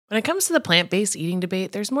When it comes to the plant-based eating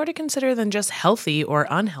debate, there's more to consider than just healthy or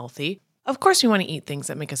unhealthy. Of course, we want to eat things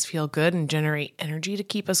that make us feel good and generate energy to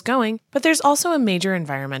keep us going, but there's also a major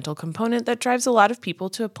environmental component that drives a lot of people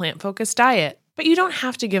to a plant-focused diet. But you don't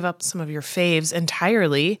have to give up some of your faves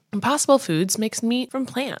entirely. Impossible Foods makes meat from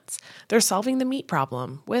plants. They're solving the meat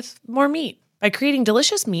problem with more meat. By creating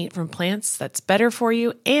delicious meat from plants that's better for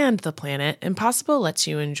you and the planet, Impossible lets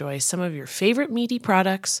you enjoy some of your favorite meaty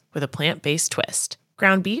products with a plant-based twist.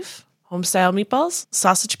 Ground beef, home-style meatballs,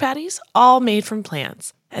 sausage patties, all made from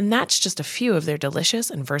plants. And that's just a few of their delicious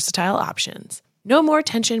and versatile options. No more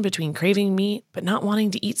tension between craving meat but not wanting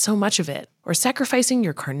to eat so much of it, or sacrificing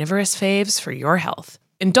your carnivorous faves for your health.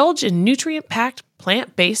 Indulge in nutrient-packed,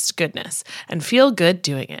 plant-based goodness and feel good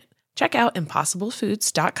doing it. Check out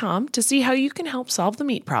ImpossibleFoods.com to see how you can help solve the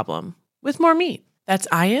meat problem with more meat. That's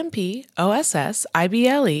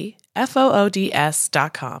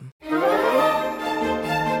ImpossibleFoods.com.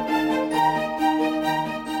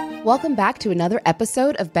 Welcome back to another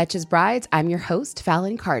episode of Betches Brides. I'm your host,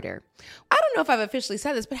 Fallon Carter. I don't know if I've officially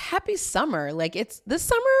said this, but happy summer. This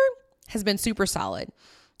summer has been super solid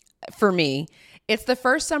for me. It's the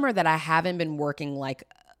first summer that I haven't been working like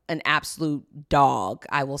an absolute dog,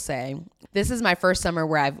 I will say. This is my first summer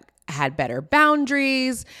where I've had better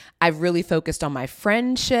boundaries. I've really focused on my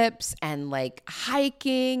friendships and like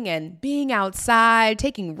hiking and being outside,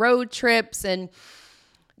 taking road trips and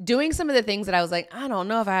doing some of the things that I was like, I don't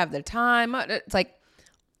know if I have the time. It's like,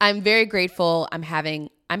 I'm very grateful. I'm having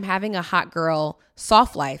a hot girl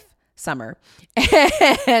soft life summer,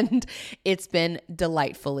 and it's been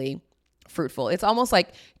delightfully fruitful. It's almost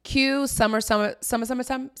like cue summertime by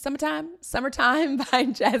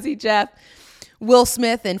Jazzy Jeff, Will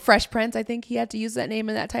Smith, and Fresh Prince. I think he had to use that name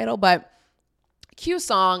in that title, but cue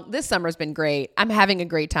song. This summer's been great. I'm having a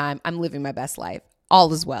great time. I'm living my best life.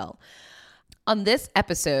 All is well. On this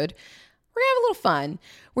episode, we're going to have a little fun.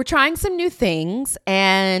 We're trying some new things,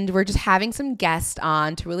 and we're just having some guests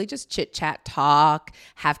on to really just chit chat, talk,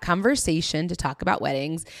 have conversation to talk about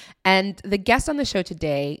weddings. And the guest on the show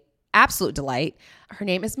today, absolute delight. Her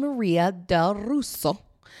name is Maria Del Russo.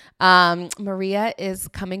 Maria is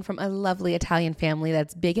coming from a lovely Italian family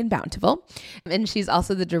that's big and bountiful. And she's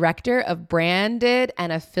also the director of branded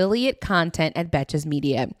and affiliate content at Betches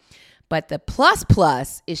Media. But the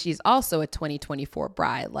plus is she's also a 2024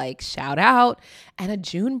 bride, like shout out, and a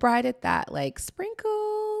June bride at that, like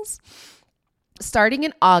sprinkles. Starting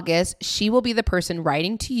in August, she will be the person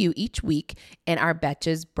writing to you each week in our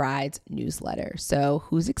Betches Brides newsletter. So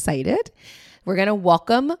who's excited? We're going to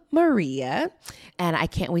welcome Maria, and I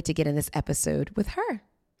can't wait to get in this episode with her.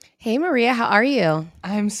 Hey, Maria, how are you?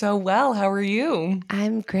 I'm so well. How are you?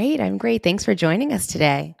 I'm great. Thanks for joining us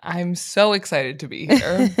today. I'm so excited to be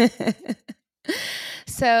here.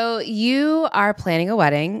 So you are planning a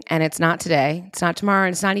wedding, and it's not today. It's not tomorrow,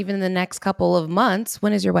 and it's not even in the next couple of months.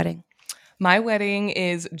 When is your wedding? My wedding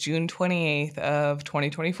is June 28th of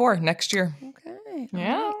 2024, next year. Okay.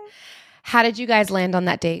 Yeah. Right. How did you guys land on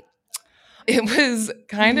that date? It was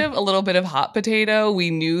kind of a little bit of hot potato. We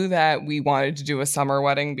knew that we wanted to do a summer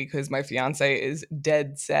wedding because my fiance is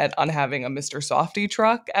dead set on having a Mr. Softy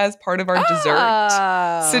truck as part of our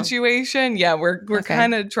dessert situation. Yeah, we're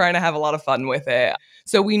kind of trying to have a lot of fun with it.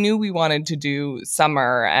 So we knew we wanted to do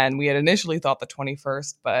summer, and we had initially thought the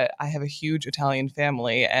 21st, but I have a huge Italian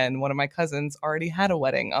family, and one of my cousins already had a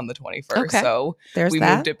wedding on the 21st. Okay. So we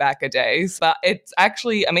moved it back a day. But it's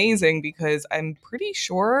actually amazing because I'm pretty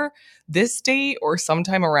sure this date or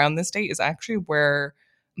sometime around this date is actually where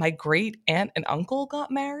my great aunt and uncle got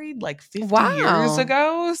married like 50 years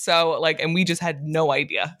ago. So and we just had no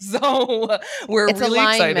idea. So it's really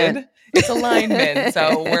excited. It's alignment.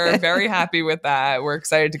 So we're very happy with that. We're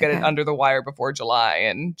excited to get it under the wire before July,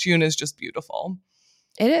 and June is just beautiful.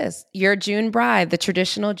 It is. You're a June bride, the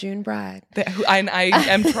traditional June bride. I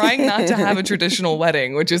am trying not to have a traditional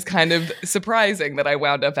wedding, which is kind of surprising that I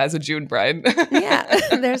wound up as a June bride.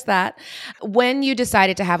 Yeah, there's that. When you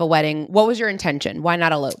decided to have a wedding, what was your intention? Why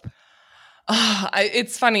not elope?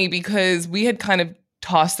 It's funny because we had kind of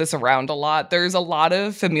tossed this around a lot. There's a lot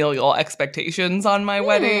of familial expectations on my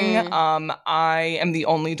wedding. I am the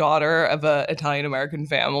only daughter of an Italian-American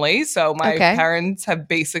family. So my parents have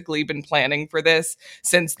basically been planning for this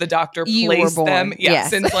since the doctor placed them. Yeah,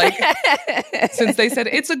 yes. Since they said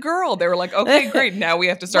it's a girl, they were like, okay, great. Now we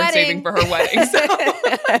have to start saving for her wedding.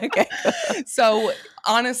 So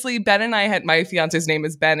honestly, Ben and I had, my fiance's name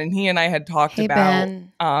is Ben, and he and I had talked about,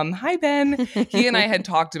 Ben. Hi Ben. He and I had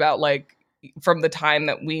talked about from the time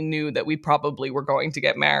that we knew that we probably were going to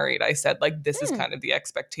get married, I said, like, this is kind of the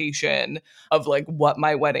expectation of like what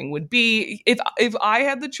my wedding would be. If I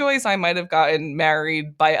had the choice, I might have gotten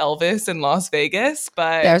married by Elvis in Las Vegas,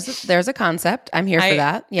 but there's a concept. I'm here for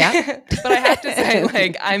that. Yeah. But I have to say,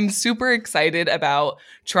 like, I'm super excited about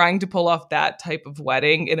trying to pull off that type of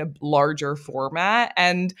wedding in a larger format.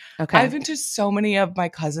 And I've been to so many of my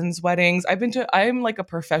cousins' weddings. I'm like a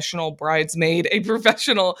professional bridesmaid, a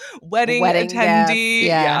professional wedding attendee.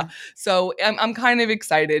 Yeah. So I'm kind of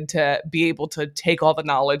excited to be able to take all the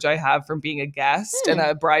knowledge I have from being a guest and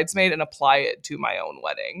a bridesmaid and apply it to my own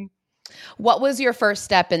wedding. What was your first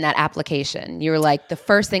step in that application? You were like, the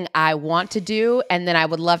first thing I want to do, and then I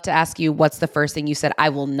would love to ask you, what's the first thing you said I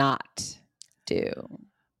will not do?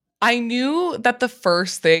 I knew that the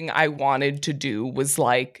first thing I wanted to do was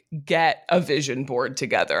like get a vision board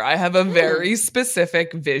together. I have a very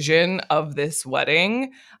specific vision of this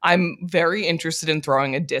wedding. I'm very interested in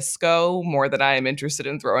throwing a disco more than I am interested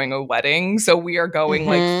in throwing a wedding. So we are going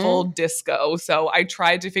like full disco. So I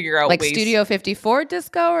tried to figure out like ways. Studio 54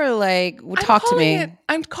 disco, or like talk to me.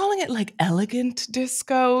 I'm calling it like elegant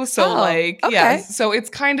disco. So yeah. So it's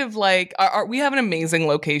kind of like we have an amazing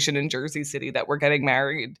location in Jersey City that we're getting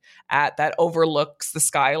married at that overlooks the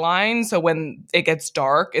skyline. So when it gets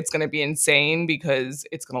dark, it's going to be insane because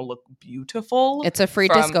it's going to look beautiful. It's a free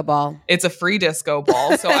disco ball. It's a free disco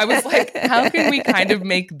ball. So I was like, how can we kind of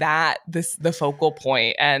make that the focal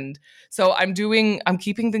point? And so I'm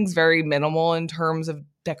keeping things very minimal in terms of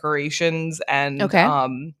decorations and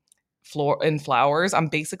floor and flowers. I'm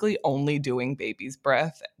basically only doing baby's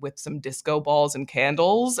breath with some disco balls and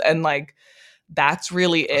candles, and like that's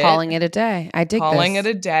really it. Calling it a day. I dig Calling this. it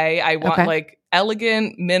a day. I want like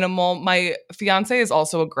elegant, minimal. My fiance is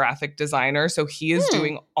also a graphic designer, so he is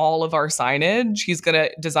doing all of our signage. He's going to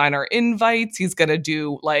design our invites. He's going to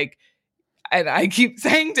do like, and I keep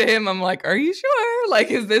saying to him, I'm like, are you sure? Like,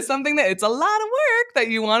 is this something that it's a lot of work that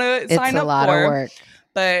you want to sign up for? It's a lot of work.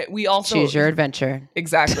 But we also choose your adventure.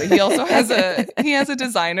 Exactly. He also has a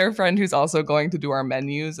designer friend who's also going to do our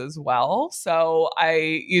menus as well. So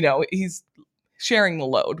he's sharing the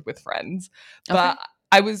load with friends. But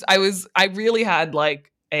I really had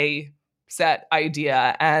like a set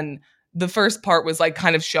idea, and the first part was like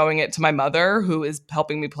kind of showing it to my mother, who is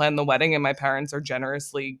helping me plan the wedding, and my parents are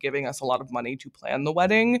generously giving us a lot of money to plan the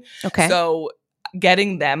wedding. Okay. So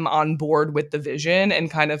getting them on board with the vision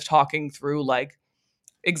and kind of talking through like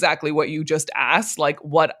exactly what you just asked, like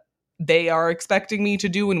what they are expecting me to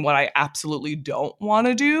do and what I absolutely don't want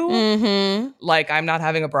to do. Mm-hmm. Like, I'm not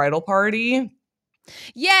having a bridal party.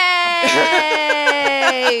 Yay!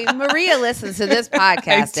 Maria listens to this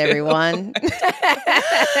podcast, everyone.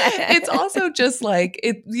 It's also just like,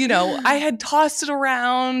 I had tossed it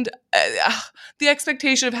around. The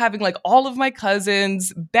expectation of having like all of my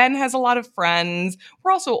cousins. Ben has a lot of friends.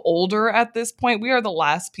 We're also older at this point. We are the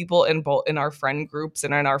last people in our friend groups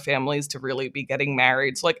and in our families to really be getting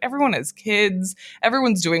married. So like everyone has kids.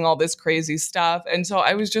 Everyone's doing all this crazy stuff. And so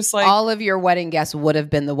I was just like, all of your wedding guests would have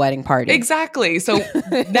been the wedding party. Exactly. So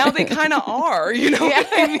now they kind of are, what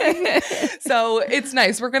I mean? So it's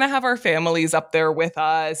nice. We're going to have our families up there with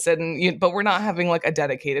us, but we're not having like a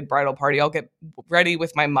dedicated bridal party. I'll get ready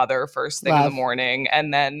with my mother first thing in the morning.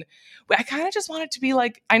 And then I kind of just want it to be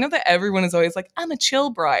like, I know that everyone is always like, I'm a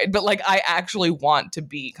chill bride, but like I actually want to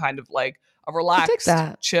be kind of like a relaxed,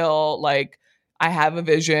 chill, like I have a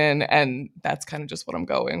vision, and that's kind of just what I'm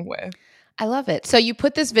going with. I love it. So you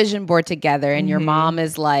put this vision board together and your mom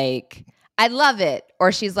is like, I love it.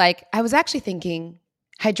 Or she's like, I was actually thinking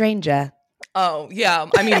hydrangea. Oh, yeah.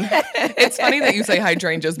 I mean, it's funny that you say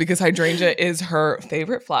hydrangeas because hydrangea is her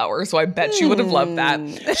favorite flower. So I bet she would have loved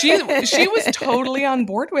that. She was totally on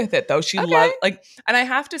board with it, though. She loved, like, and I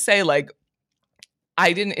have to say, like,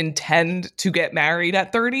 I didn't intend to get married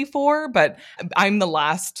at 34, but I'm the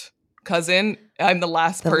last cousin. I'm the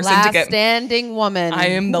last person to get standing woman. I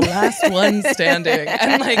am the last one standing.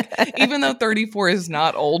 And like, even though 34 is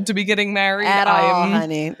not old to be getting married,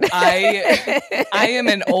 honey. I am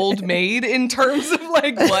an old maid in terms of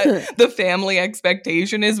like what the family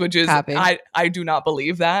expectation is, which is I do not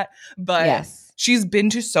believe that. But she's been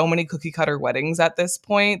to so many cookie cutter weddings at this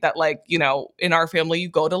point that like, in our family, you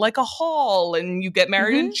go to like a hall and you get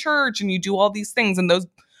married in church and you do all these things, and those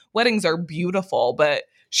weddings are beautiful. But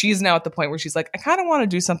she's now at the point where she's like, I kind of want to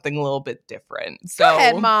do something a little bit different. So, go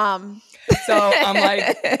ahead, Mom. So I'm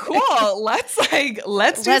like, cool. Let's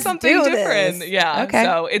do something different. Yeah. Okay.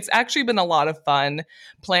 So it's actually been a lot of fun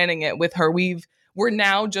planning it with her. We're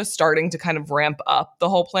now just starting to kind of ramp up the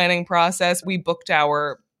whole planning process. We booked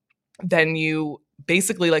our venue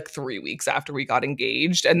basically like 3 weeks after we got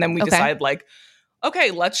engaged. And then we decided like,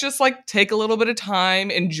 okay, let's just like take a little bit of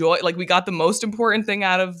time, enjoy. Like we got the most important thing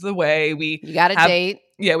out of the way. You got a date.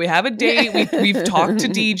 Yeah, we have a date. We've talked to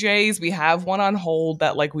DJs. We have one on hold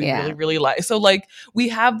that like we really, really like. So like we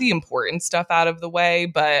have the important stuff out of the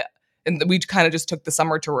way, and we kind of just took the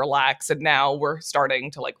summer to relax, and now we're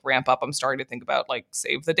starting to like ramp up. I'm starting to think about like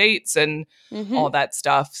save the dates and all that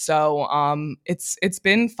stuff. So it's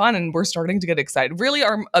been fun, and we're starting to get excited. Really,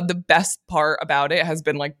 the best part about it has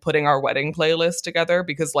been like putting our wedding playlist together,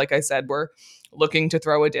 because like I said, we're looking to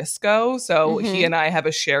throw a disco. So he and I have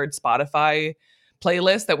a shared Spotify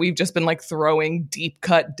playlist that we've just been like throwing deep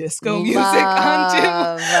cut disco music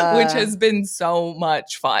onto, which has been so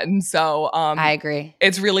much fun. So I agree.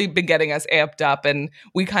 It's really been getting us amped up, and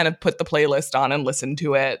we kind of put the playlist on and listen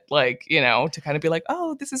to it, like, you know, to kind of be like,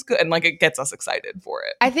 oh, this is good. And like it gets us excited for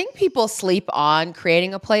it. I think people sleep on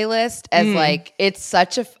creating a playlist as like, it's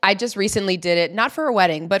such I just recently did it, not for a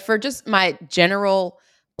wedding, but for just my general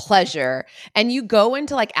pleasure. And you go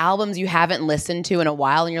into like albums you haven't listened to in a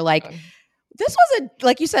while, and you're like, this was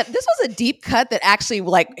like you said, this was a deep cut that actually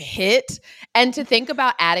like hit. And to think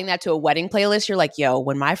about adding that to a wedding playlist, you're like, yo,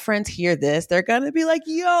 when my friends hear this, they're going to be like,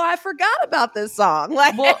 yo, I forgot about this song.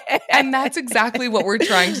 Like, well, and that's exactly what we're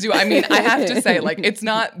trying to do. I mean, I have to say, like, it's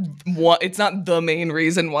not the main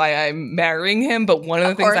reason why I'm marrying him, but one of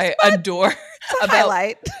the things I adore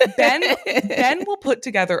about Ben will put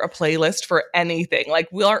together a playlist for anything. Like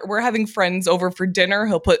we're having friends over for dinner.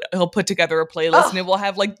 He'll put together a playlist, and it will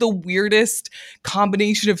have like the weirdest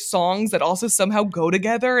combination of songs that also somehow go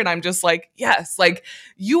together. And I'm just like, yes, like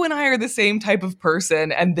you and I are the same type of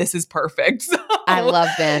person, and this is perfect. So I love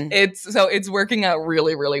Ben. It's working out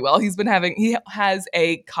really, really well. He has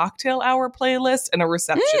a cocktail hour playlist and a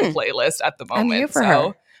reception playlist at the moment. I'm here for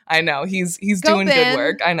her. I know he's doing Ben. good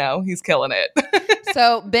work. I know he's killing it.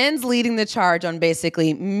 So Ben's leading the charge on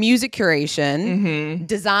basically music curation,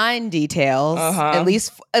 design details, at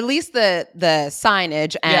least the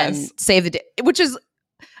signage, and save the day, which is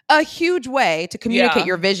a huge way to communicate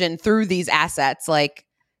your vision through these assets. Like,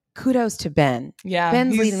 kudos to Ben. Yeah,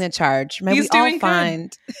 Ben's leading the charge. May we all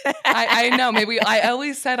find. I know. Maybe I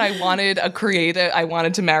always said I wanted a creative. I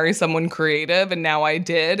wanted to marry someone creative, and now I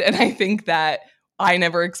did. And I think that I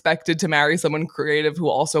never expected to marry someone creative who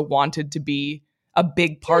also wanted to be a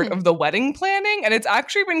big part of the wedding planning. And it's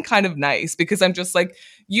actually been kind of nice, because I'm just like,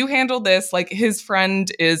 you handle this. Like his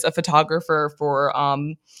friend is a photographer for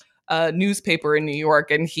a newspaper in New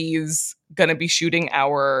York, and he's going to be shooting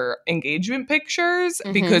our engagement pictures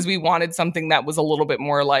because we wanted something that was a little bit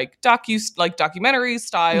more like documentary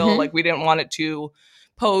style. Like we didn't want it too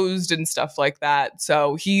posed and stuff like that.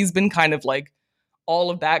 So he's been kind of like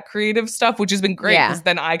all of that creative stuff, which has been great, because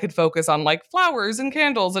then I could focus on like flowers and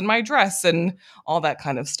candles and my dress and all that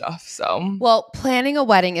kind of stuff. So, well, planning a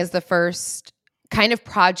wedding is the first kind of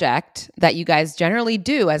project that you guys generally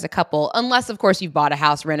do as a couple, unless of course you've bought a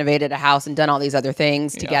house, renovated a house, and done all these other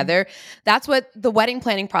things together. That's what the wedding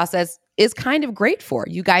planning process is kind of great for.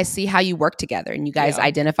 You guys see how you work together, and you guys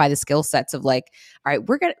identify the skill sets of like, all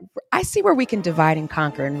right, I see where we can divide and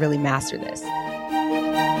conquer and really master this.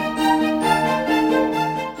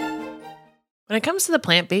 When it comes to the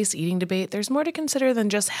plant-based eating debate, there's more to consider than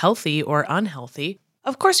just healthy or unhealthy.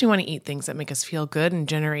 Of course, we want to eat things that make us feel good and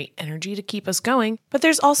generate energy to keep us going, but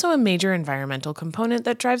there's also a major environmental component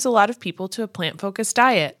that drives a lot of people to a plant-focused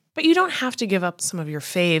diet. But you don't have to give up some of your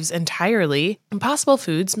faves entirely. Impossible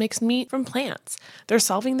Foods makes meat from plants. They're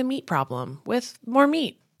solving the meat problem with more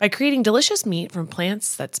meat. By creating delicious meat from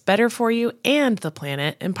plants that's better for you and the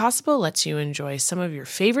planet, Impossible lets you enjoy some of your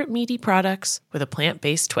favorite meaty products with a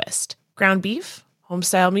plant-based twist. Ground beef,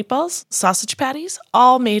 home-style meatballs, sausage patties,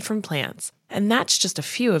 all made from plants. And that's just a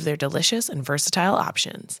few of their delicious and versatile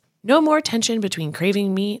options. No more tension between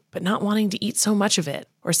craving meat but not wanting to eat so much of it,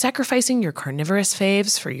 or sacrificing your carnivorous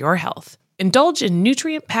faves for your health. Indulge in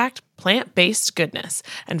nutrient-packed, plant-based goodness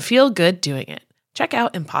and feel good doing it. Check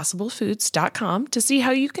out ImpossibleFoods.com to see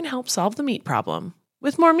how you can help solve the meat problem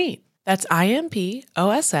with more meat. That's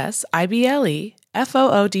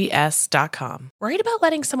IMPOSSIBLEFOODS.com. Worried about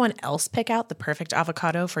letting someone else pick out the perfect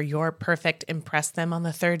avocado for your perfect impress them on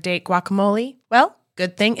the third date guacamole? Well,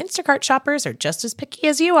 good thing Instacart shoppers are just as picky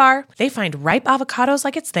as you are. They find ripe avocados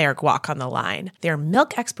like it's their guac on the line. They're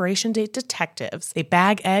milk expiration date detectives. They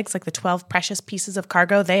bag eggs like the 12 precious pieces of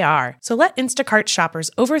cargo they are. So let Instacart shoppers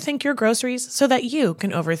overthink your groceries so that you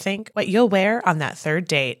can overthink what you'll wear on that third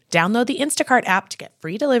date. Download the Instacart app to get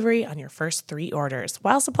free delivery on your first 3 orders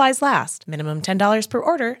while supplies last. Minimum $10 per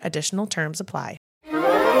order. Additional terms apply.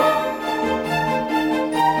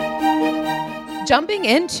 jumping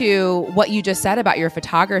into what you just said about your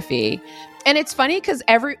photography, and it's funny because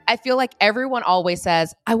I feel like everyone always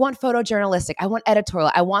says, I want photojournalistic, I want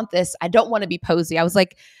editorial, I want this, I don't want to be posy. I was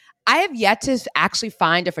like, I have yet to actually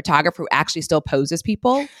find a photographer who actually still poses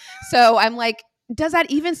people. So I'm like, does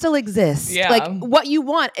that even still exist? Yeah. Like what you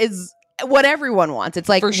want is what everyone wants. It's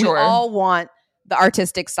like we all want the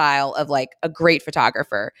artistic style of like a great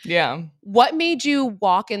photographer. Yeah. What made you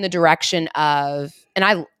walk in the direction of, and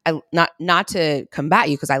I not to combat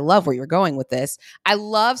you because I love where you're going with this. I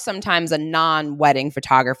love sometimes a non-wedding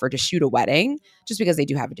photographer to shoot a wedding just because they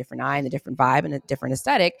do have a different eye and a different vibe and a different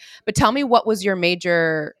aesthetic. But tell me, what was your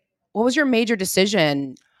major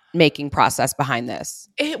decision making process behind this?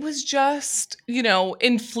 It was just,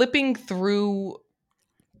 in flipping through,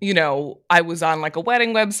 I was on like a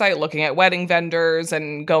wedding website looking at wedding vendors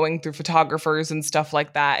and going through photographers and stuff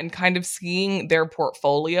like that and kind of seeing their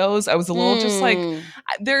portfolios. I was a little just like,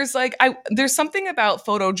 there's something about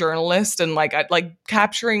photojournalist and like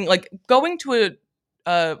capturing, like going to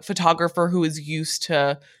a photographer who is used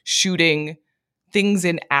to shooting things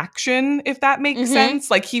in action, if that makes sense.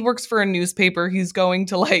 Like he works for a newspaper. He's going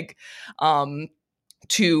to like,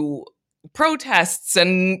 to protests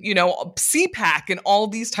and, CPAC and all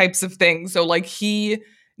these types of things. So like he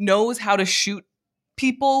knows how to shoot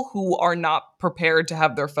people who are not prepared to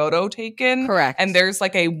have their photo taken. Correct. And there's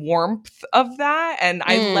like a warmth of that. And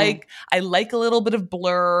I like a little bit of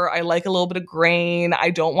blur. I like a little bit of grain.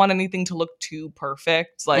 I don't want anything to look too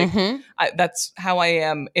perfect. Like that's how I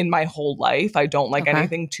am in my whole life. I don't like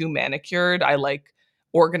anything too manicured. I like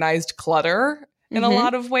organized clutter in a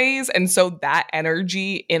lot of ways. And so that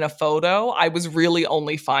energy in a photo, I was really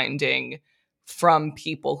only finding from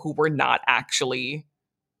people who were not actually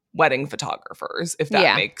wedding photographers, if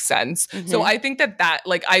that makes sense. So I think that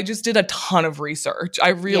like, I just did a ton of research. I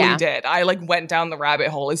really did. I like went down the rabbit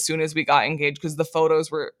hole as soon as we got engaged because the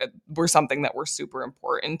photos were something that were super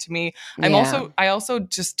important to me. I also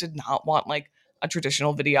just did not want like a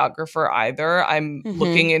traditional videographer either. I'm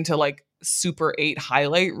looking into like Super 8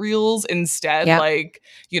 highlight reels instead. Like,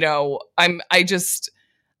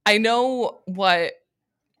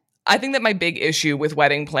 I think that my big issue with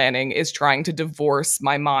wedding planning is trying to divorce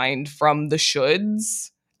my mind from the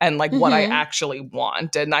shoulds and like what I actually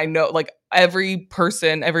want. And I know like every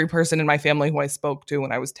person in my family who I spoke to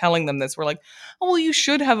when I was telling them this were like, oh, well, you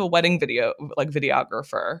should have a wedding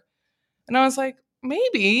videographer. And I was like,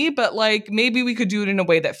 maybe, but like maybe we could do it in a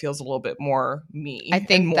way that feels a little bit more me. I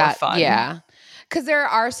think and more fun. Yeah. Because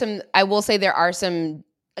I will say there are some,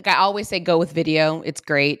 like I always say, go with video. It's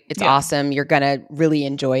great. It's awesome. You're going to really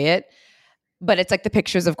enjoy it. But it's like the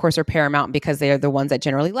pictures, of course, are paramount because they are the ones that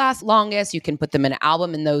generally last longest. You can put them in an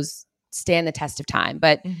album and those stand the test of time.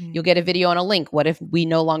 But you'll get a video on a link. What if we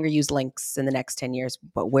no longer use links in the next 10 years?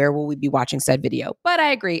 But where will we be watching said video? But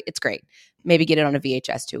I agree. It's great. Maybe get it on a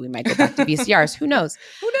VHS too. We might go back to VCRs. Who knows?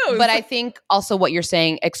 Who knows? But I think also what you're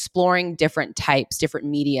saying, exploring different types, different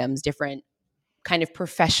mediums, different kind of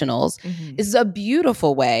professionals is a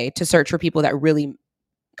beautiful way to search for people that really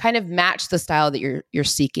kind of match the style that you're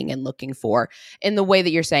seeking and looking for. In the way that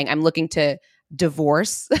you're saying, I'm looking to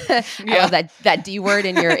divorce. I love that D word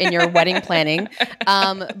in your wedding planning.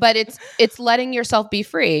 But it's letting yourself be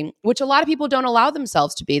free, which a lot of people don't allow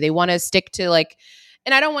themselves to be. They want to stick to like,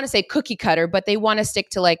 and I don't want to say cookie cutter, but they want to stick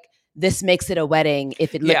to like, this makes it a wedding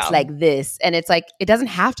if it looks like this. And it's like, it doesn't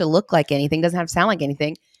have to look like anything, doesn't have to sound like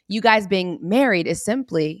anything. You guys being married is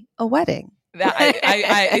simply a wedding.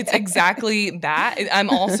 It's exactly that. I'm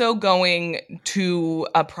also going to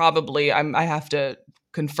I have to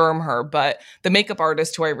confirm her, but the makeup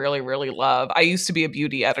artist who I really, really love, I used to be a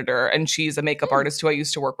beauty editor and she's a makeup artist who I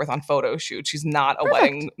used to work with on photo shoots. She's not a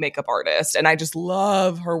wedding makeup artist. And I just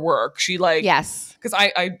love her work. She like, because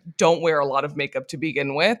I don't wear a lot of makeup to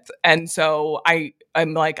begin with. And so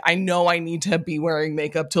I'm like, I know I need to be wearing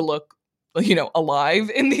makeup to look alive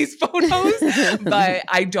in these photos, but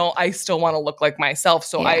I still want to look like myself.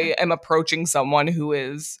 So I am approaching someone who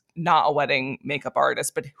is not a wedding makeup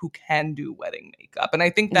artist, but who can do wedding makeup. And I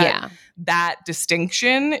think that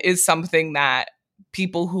distinction is something that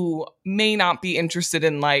people who may not be interested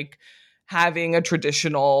in like having a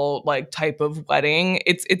traditional like type of wedding,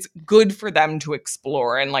 it's good for them to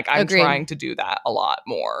explore. And like, I'm trying to do that a lot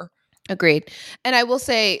more. Agreed. And I will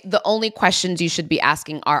say the only questions you should be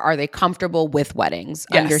asking are they comfortable with weddings?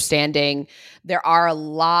 Yes. Understanding there are a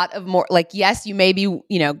lot of more, like, yes, you may be,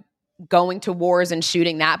 going to wars and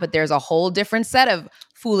shooting that, but there's a whole different set of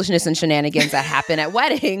foolishness and shenanigans that happen at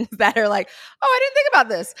weddings that are like, oh, I didn't think about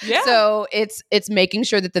this. Yeah. So it's making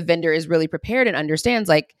sure that the vendor is really prepared and understands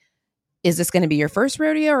like, is this going to be your first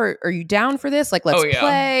rodeo, or are you down for this? Like, let's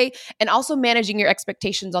play. And also managing your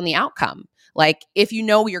expectations on the outcome. Like, if you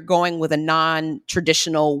know you're going with a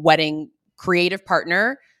non-traditional wedding creative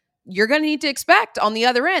partner, you're going to need to expect on the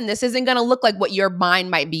other end, this isn't going to look like what your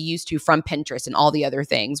mind might be used to from Pinterest and all the other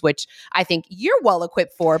things, which I think you're well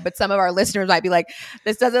equipped for. But some of our listeners might be like,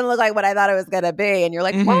 this doesn't look like what I thought it was going to be. And you're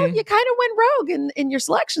like, well, you kind of went rogue in your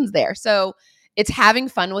selections there. So it's having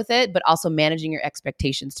fun with it, but also managing your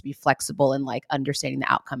expectations to be flexible and like understanding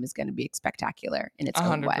the outcome is going to be spectacular in its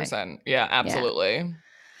own way. 100%. Yeah, absolutely. Yeah.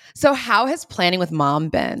 So how has planning with mom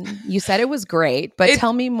been? You said it was great, but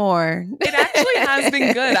tell me more. It actually has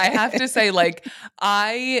been good. I have to say, like,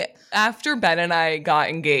 after Ben and I got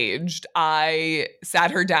engaged, I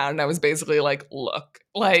sat her down and I was basically like, look,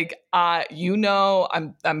 like,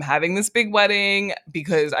 I'm having this big wedding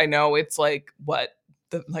because I know it's like what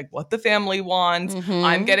the family wants.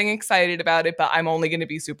 I'm getting excited about it, but I'm only going to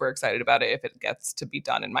be super excited about it if it gets to be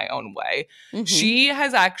done in my own way.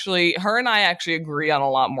 Her and I actually agree on a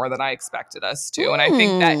lot more than I expected us to. And I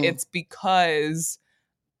think that it's because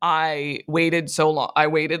I waited so long. I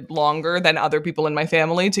waited longer than other people in my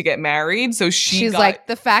family to get married. So she's like,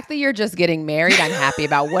 the fact that you're just getting married, I'm happy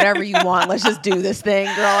about. Whatever you want. Let's just do this thing,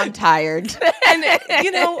 girl. I'm tired. And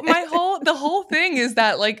the whole thing is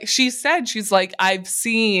that, like, she's like, I've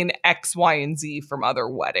seen X, Y, and Z from other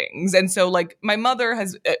weddings. And so, like, my mother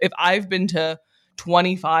if I've been to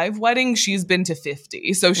 25 weddings, she's been to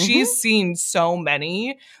 50. So she's seen so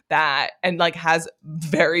many and like has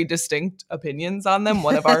very distinct opinions on them.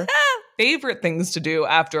 One of our favorite things to do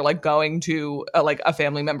after like going to a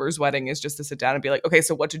family member's wedding is just to sit down and be like, okay,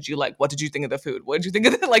 so what did you like? What did you think of the food? What did you think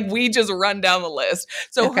of it? Like, we just run down the list.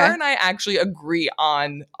 So her and I actually agree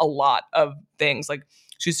on a lot of things. Like,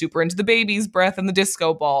 she's super into the baby's breath and the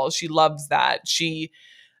disco ball. She loves that.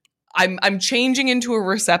 I'm changing into a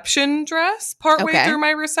reception dress partway through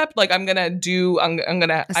my recept. Like, I'm gonna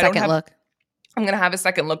have a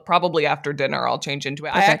second look probably after dinner. I'll change into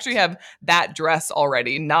it. Perfect. I actually have that dress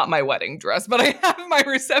already, not my wedding dress, but I have my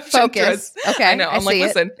reception dress. Okay, I know. I'm like,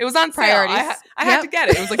 listen, it was on sale. I had to get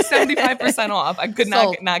it. It was like 75% off. I could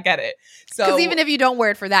not get it. So, because even if you don't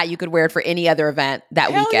wear it for that, you could wear it for any other event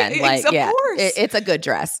that weekend. Of course. It's a good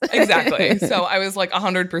dress. Exactly. So I was like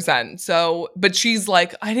 100%. So, but she's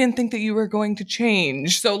like, I didn't think that you were going to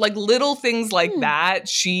change. So like little things like that,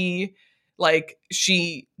 she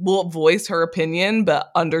will voice her opinion, but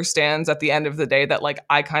understands at the end of the day that like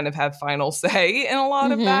I kind of have final say in a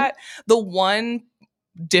lot of that. The one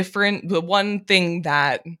thing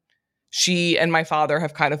that she and my father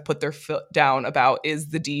have kind of put their foot down about is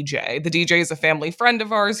the DJ. The DJ is a family friend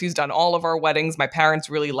of ours. He's done all of our weddings. My parents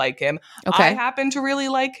really like him. Okay. I happen to really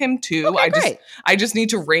like him too. Okay, I just need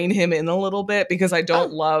to rein him in a little bit because I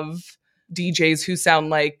don't love DJs who sound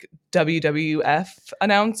like WWF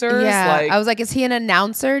announcers. Yeah, I was like, is he an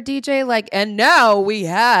announcer DJ? Like, and now we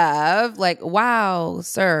have like, wow,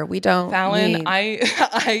 sir, we don't. Fallon,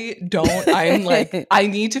 I don't. I'm like, I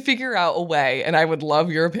need to figure out a way, and I would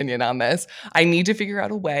love your opinion on this. I need to figure out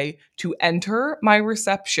a way to enter my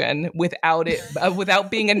reception without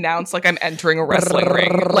being announced like I'm entering a wrestling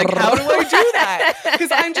ring. Like, how do I do that?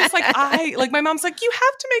 Because I'm just like, my mom's like, you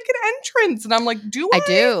have to make an entrance, and I'm like, do I? I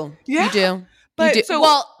do. Yeah. You do. But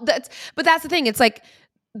that's the thing. It's like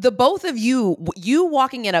the both of you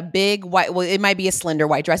walking in a big white, well, it might be a slender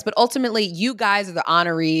white dress, but ultimately you guys are the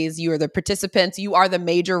honorees. You are the participants. You are the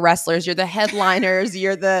major wrestlers. You're the headliners.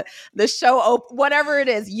 You're the show, whatever it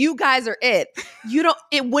is. You guys are it.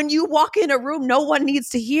 When you walk in a room, no one needs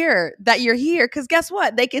to hear that you're here. Cause guess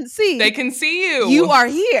what? They can see you. You are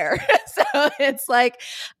here. So it's like,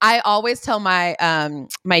 I always tell my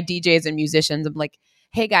DJs and musicians, I'm like,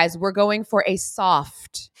 hey guys, we're going for a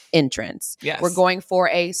soft entrance. Yes. We're going for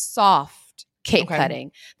a soft cake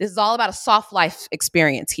cutting. This is all about a soft life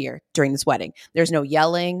experience here during this wedding. There's no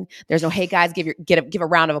yelling. There's no, hey guys, give a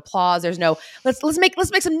round of applause. There's no, let's make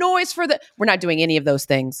some noise for we're not doing any of those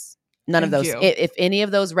things. None of those. If any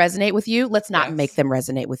of those resonate with you, let's not make them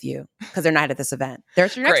resonate with you because they're not at this event.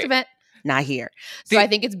 There's your next event. Not here. So I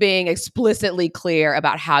think it's being explicitly clear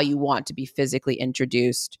about how you want to be physically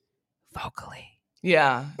introduced vocally.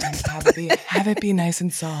 Yeah. Have it be nice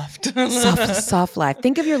and soft. Soft life.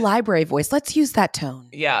 Think of your library voice. Let's use that tone.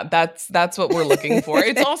 Yeah, that's what we're looking for.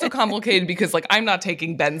 It's also complicated because like I'm not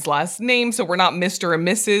taking Ben's last name, so we're not Mr. and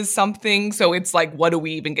Mrs. something. So it's like, what do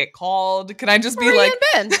we even get called? Can I just be Maria like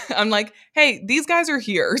and Ben? I'm like, hey, these guys are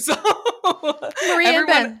here. So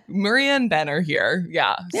Maria and Ben are here.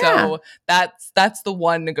 Yeah. So that's the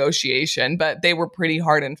one negotiation. But they were pretty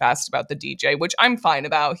hard and fast about the DJ, which I'm fine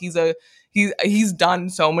about. He's a he's done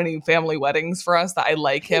so many family weddings for us that I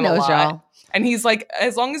like him a lot. Y'all. And he's like,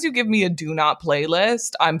 as long as you give me a do not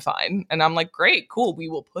playlist, I'm fine. And I'm like, great, cool. We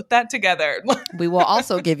will put that together. We will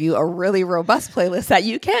also give you a really robust playlist that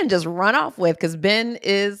you can just run off with because Ben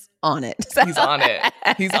is on it. He's on it.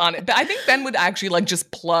 He's on it. But I think Ben would actually like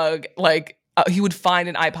just plug like he would find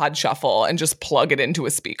an iPod Shuffle and just plug it into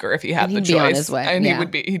a speaker if he had the choice. Be on his way. And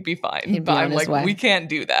he'd be fine. But I'm like, we can't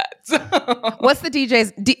do that. So. What's the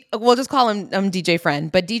DJ's? We'll just call him DJ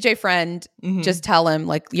Friend. But DJ Friend, just tell him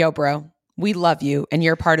like, yo, bro, we love you and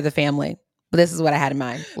you're part of the family. But this is what I had in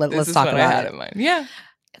mind. Let's talk about it. I had in mind. Yeah.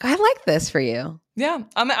 I like this for you. Yeah,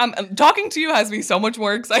 I'm talking to you has me so much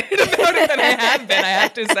more excited about it than I have been, I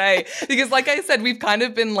have to say. Because like I said, we've kind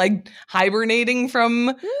of been like hibernating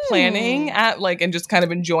from planning and just kind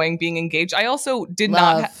of enjoying being engaged. I also did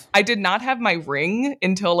not have my ring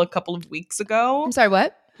until a couple of weeks ago. I'm sorry,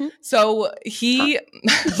 what? So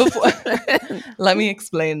let me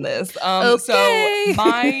explain this. So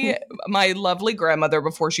my lovely grandmother,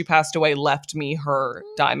 before she passed away, left me her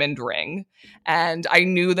diamond ring. And I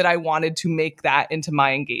knew that I wanted to make that into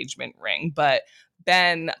my engagement ring. But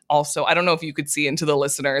Ben also, I don't know if you could see into the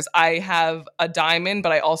listeners, I have a diamond,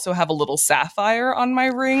 but I also have a little sapphire on my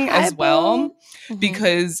ring as well,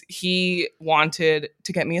 because he wanted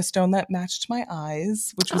to get me a stone that matched my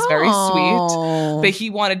eyes, which was very sweet. But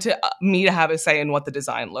he wanted me to have a say in what the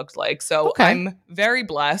design looked like. So I'm very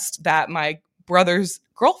blessed that my brother's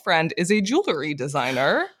girlfriend is a jewelry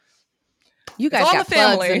designer. You guys got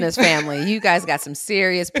plugs in this family. You guys got some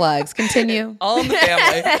serious plugs. Continue. All in the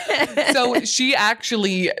family. So she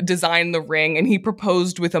actually designed the ring and he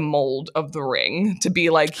proposed with a mold of the ring to be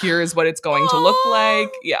like, here's what it's going to look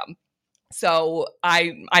like. Yeah. So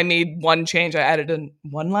I made one change. I added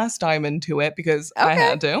one last diamond to it because I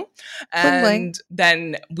had to. And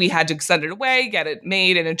then we had to send it away, get it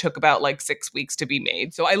made, and it took about like 6 weeks to be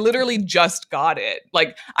made. So I literally just got it.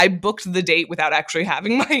 Like I booked the date without actually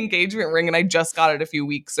having my engagement ring, and I just got it a few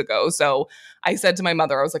weeks ago. So I said to my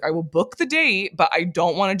mother, I was like, I will book the date, but I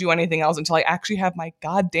don't want to do anything else until I actually have my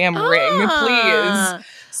goddamn ring, please.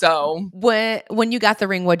 So when you got the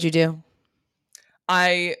ring, what'd you do?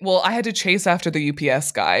 I had to chase after the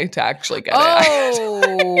UPS guy to actually get it.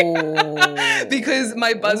 Because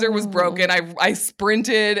my buzzer was broken. I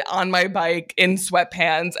sprinted on my bike in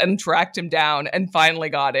sweatpants and tracked him down and finally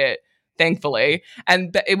got it, thankfully.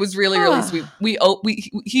 And it was really, really sweet.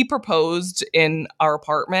 He proposed in our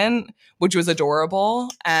apartment, which was adorable.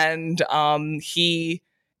 And he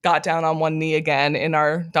got down on one knee again in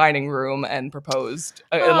our dining room and proposed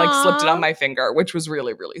and like slipped it on my finger, which was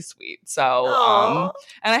really, really sweet. So,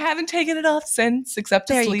 and I haven't taken it off since, except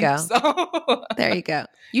to sleep. There you go. So. There you go.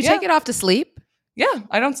 You take it off to sleep? Yeah,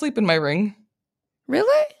 I don't sleep in my ring.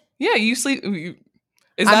 Really? Yeah, you sleep.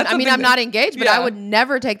 I'm not engaged, but I would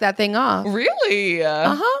never take that thing off. Really?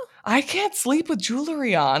 I can't sleep with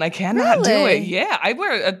jewelry on. I cannot do it. Yeah, I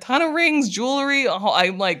wear a ton of rings, jewelry.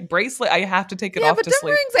 I'm like bracelet. I have to take it off to sleep. Yeah, but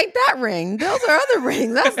them rings ain't that ring. Those are other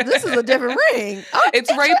rings. This is a different ring. Okay.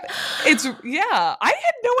 It's right. I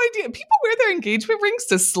had no idea. People wear their engagement rings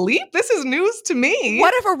to sleep. This is news to me.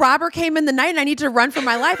 What if a robber came in the night and I need to run for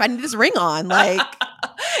my life? I need this ring on. Like,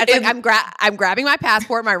 I'm grabbing my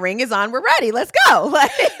passport. My ring is on. We're ready. Let's go.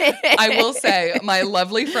 I will say, my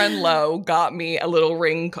lovely friend Lo got me a little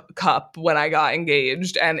ring cup when I got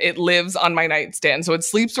engaged, and it lives on my nightstand, so it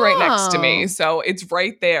sleeps right next to me, so it's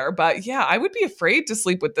right there. But yeah, I would be afraid to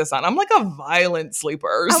sleep with this on. I'm like a violent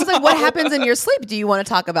sleeper. I was like, what happens in your sleep? Do you want to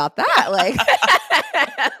talk about that? Like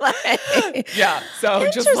yeah,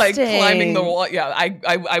 so just like climbing the wall. Yeah,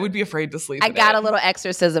 I would be afraid to sleep. I got a little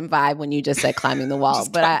exorcism vibe when you just said climbing the wall,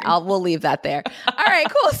 but we'll leave that there. All right,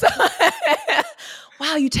 cool. So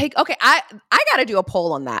wow, you take I got to do a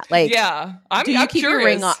poll on that. Like, yeah, do you keep your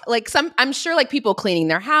ring on? Like I'm sure like people cleaning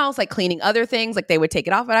their house, like cleaning other things, like they would take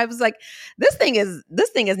it off. But I was like, this thing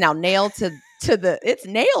is now nailed to it's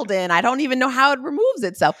nailed in. I don't even know how it removes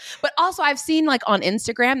itself. But also I've seen like on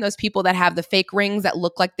Instagram those people that have the fake rings that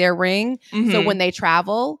look like their ring. Mm-hmm. So when they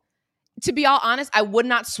travel. To be all honest, I would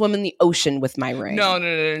not swim in the ocean with my ring. No.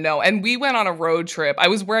 And we went on a road trip. I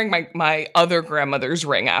was wearing my other grandmother's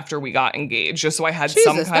ring after we got engaged, just so I had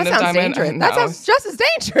some kind of diamond. Dangerous. That sounds just as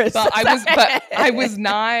dangerous. But I was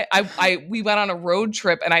not. We went on a road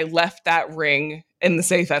trip, and I left that ring in the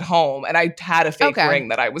safe at home, and I had a fake ring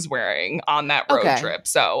that I was wearing on that road trip.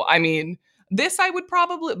 So I mean. I would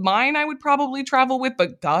probably travel with,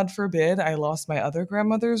 but God forbid I lost my other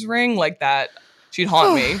grandmother's ring like that. She'd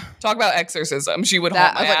haunt me. Talk about exorcism. She would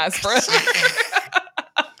haunt my ass forever.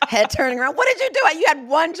 Head turning around. What did you do? You had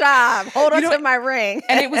one job. Hold on to my ring.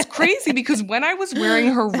 And it was crazy because when I was wearing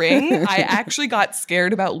her ring, I actually got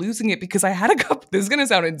scared about losing it because I had a couple. This is going to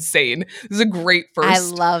sound insane. This is a great first. I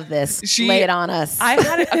love this. Lay it on us. I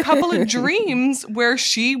had a couple of dreams where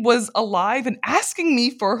she was alive and asking me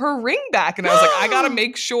for her ring back. And I was like, I got to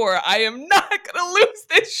make sure I am not going to lose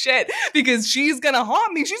this shit because she's going to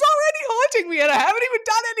haunt me. She's already haunting me and I haven't even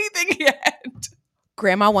done anything yet.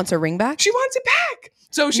 Grandma wants her ring back? She wants it back.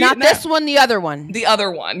 So not this one, the other one. The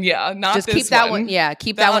other one, yeah. Not just this keep that one. Yeah,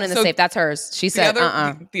 keep that one in the safe. That's hers. She said,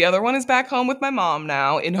 The other one is back home with my mom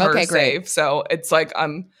now in her safe. Great. So it's like,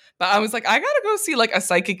 but I was like, I gotta go see like a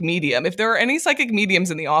psychic medium. If there are any psychic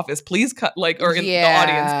mediums in the office, please or in the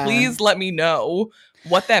audience, please let me know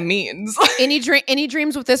what that means. Any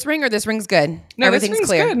dreams with this ring, or this ring's good? No, everything's this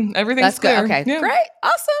clear. Good. Everything's clear. Good. Okay, yeah. Great,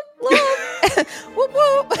 awesome, love, whoop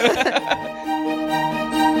whoop.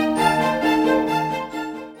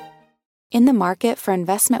 In the market for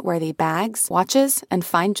investment-worthy bags, watches, and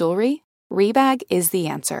fine jewelry, Rebag is the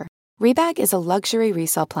answer. Rebag is a luxury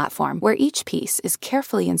resale platform where each piece is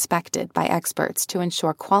carefully inspected by experts to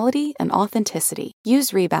ensure quality and authenticity. Use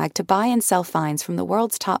Rebag to buy and sell finds from the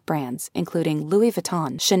world's top brands, including Louis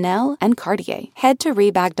Vuitton, Chanel, and Cartier. Head to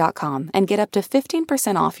Rebag.com and get up to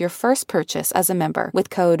 15% off your first purchase as a member with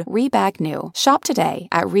code REBAGNEW. Shop today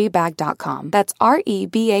at Rebag.com. That's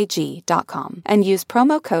REBAG.com. And use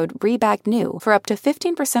promo code REBAGNEW for up to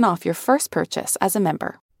 15% off your first purchase as a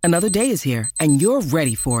member. Another day is here, and you're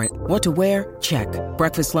ready for it. What to wear? Check.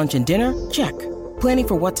 Breakfast, lunch, and dinner? Check. Planning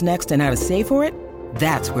for what's next and how to save for it?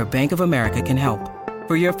 That's where Bank of America can help.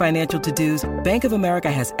 For your financial to-dos, Bank of America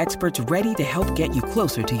has experts ready to help get you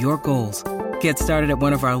closer to your goals. Get started at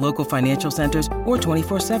one of our local financial centers or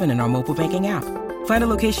 24/7 in our mobile banking app. Find a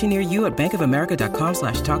location near you at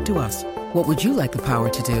bankofamerica.com/talktous. What would you like the power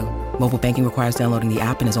to do? Mobile banking requires downloading the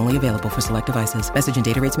app and is only available for select devices. Message and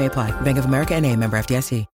data rates may apply. Bank of America N.A., member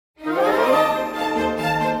FDIC.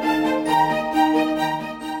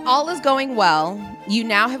 All is going well. You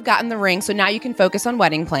now have gotten the ring, so now you can focus on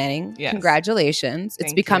wedding planning. Yes. Congratulations.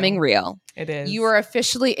 It's becoming real. It is. You are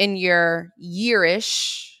officially in your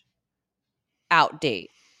yearish out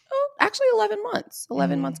date. Oh, actually 11 months.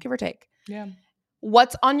 11 months, give or take. Yeah.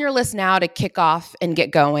 What's on your list now to kick off and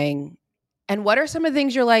get going? And what are some of the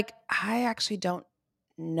things you're like, I actually don't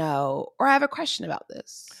know, or I have a question about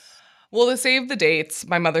this? Well, to save the dates,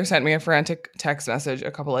 my mother sent me a frantic text message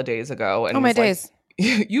a couple of days ago. And my days.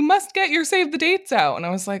 You must get your save the dates out. And I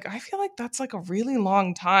was like, I feel like that's like a really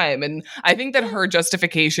long time. And I think that her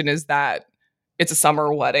justification is that it's a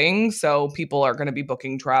summer wedding, so people are going to be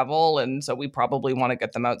booking travel. And so we probably want to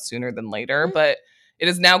get them out sooner than later. But it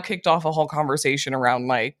has now kicked off a whole conversation around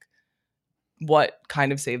like, what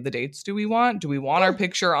kind of save the dates do we want? Do we want our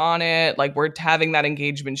picture on it? Like, we're having that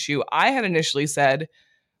engagement shoot. I had initially said,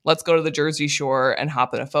 let's go to the Jersey Shore and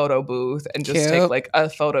hop in a photo booth and just take like a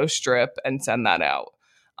photo strip and send that out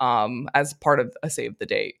as part of a save the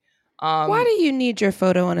date. Why do you need your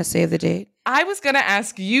photo on a save the date? I was going to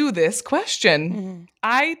ask you this question.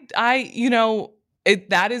 That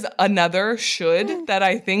is another should that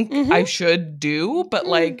I think I should do, but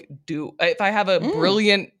if I have a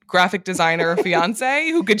brilliant graphic designer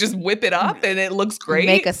fiance who could just whip it up and it looks great.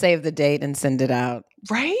 Make a save the date and send it out.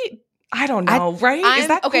 Right? I don't know, right? Is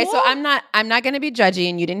that okay? Cool? So I'm not going to be judgy,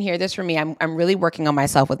 and you didn't hear this from me. I'm really working on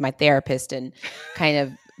myself with my therapist and kind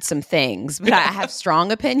of some things, but I have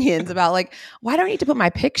strong opinions about like, why do I need to put my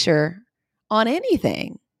picture on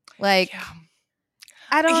anything? Like,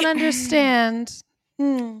 I don't understand.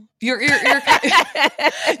 You're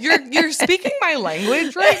speaking my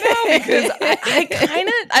language right now because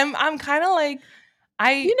I'm kind of like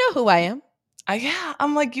you know who I am.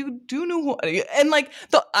 I'm like, you do know who, and like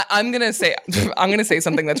I'm gonna say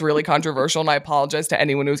something that's really controversial, and I apologize to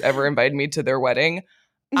anyone who's ever invited me to their wedding.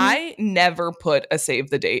 I never put a save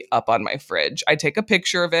the date up on my fridge. I take a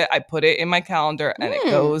picture of it, I put it in my calendar, and it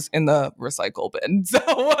goes in the recycle bin. So,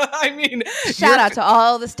 I mean, shout out to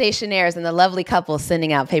all the stationaires and the lovely couples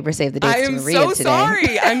sending out paper save the dates to Maria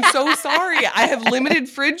today. I'm so sorry. I have limited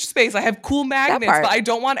fridge space. I have cool magnets, but I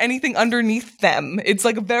don't want anything underneath them. It's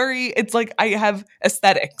like I have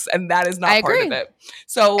aesthetics, and that is not part of it.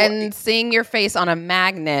 So, and seeing your face on a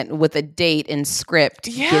magnet with a date and script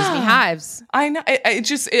gives me hives. I know.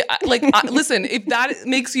 Listen, if that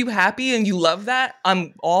makes you happy and you love that,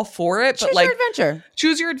 I'm all for it. Choose your adventure.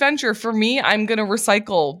 Choose your adventure. For me, I'm going to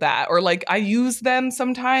recycle that. Or like I use them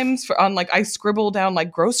sometimes I scribble down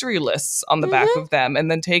like grocery lists on the back of them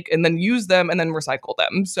and then use them and then recycle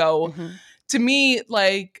them. So to me,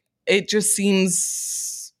 like it just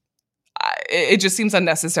seems it just seems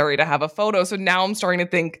unnecessary to have a photo. So now I'm starting to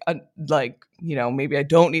think maybe I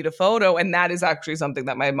don't need a photo. And that is actually something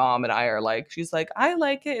that my mom and I are like. She's like, I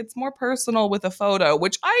like it. It's more personal with a photo,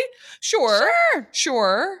 which sure.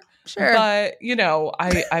 But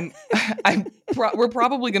we're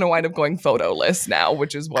probably going to wind up going photo-less now,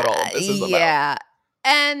 which is what all of this is about. Yeah.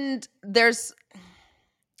 And there's,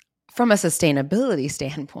 from a sustainability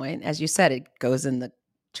standpoint, as you said, it goes in the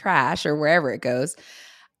trash or wherever it goes.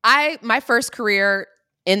 My first career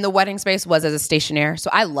in the wedding space was as a stagiaire. So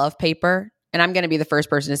I love paper. And I'm going to be the first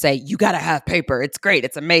person to say, you got to have paper. It's great.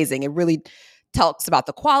 It's amazing. It really talks about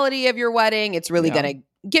the quality of your wedding. It's really going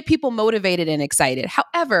to get people motivated and excited.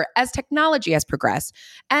 However, as technology has progressed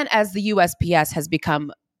and as the USPS has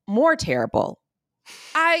become more terrible,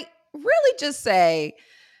 I really just say,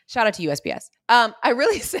 shout out to USPS. I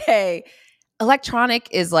really say electronic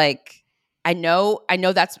is like, I know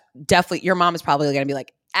that's definitely, your mom is probably going to be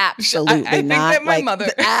like, absolutely I not. Think that my mother.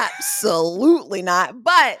 Absolutely not.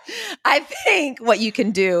 But I think what you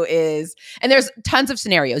can do is, and there's tons of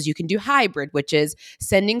scenarios. You can do hybrid, which is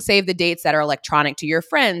sending save the dates that are electronic to your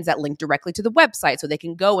friends that link directly to the website so they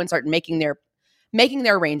can go and start making their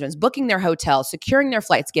arrangements, booking their hotel, securing their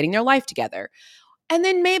flights, getting their life together. And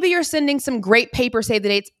then maybe you're sending some great paper save the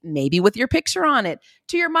dates, maybe with your picture on it,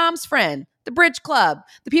 to your mom's friend, the bridge club,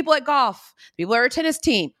 the people at golf, the people at our tennis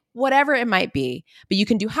team, whatever it might be. But you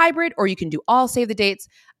can do hybrid or you can do all save the dates.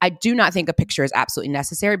 I do not think a picture is absolutely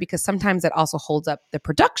necessary because sometimes that also holds up the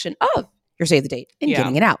production of your save the date and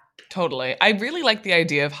getting it out. Totally. I really like the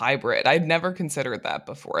idea of hybrid. I'd never considered that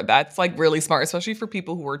before. That's like really smart, especially for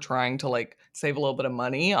people who are trying to like save a little bit of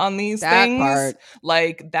money on these things. Part.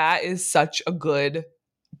 Like that is such a good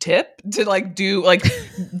tip to like do like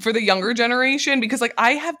for the younger generation, because like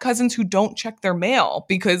I have cousins who don't check their mail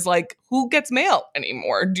because like who gets mail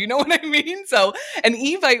anymore? Do you know what I mean? So an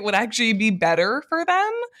Evite would actually be better for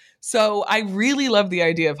them. So I really love the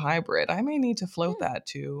idea of hybrid. I may need to float that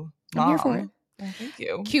to Mom. I'm here for it. Oh, thank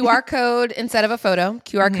you. QR code instead of a photo,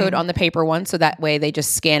 QR code on the paper one. So that way they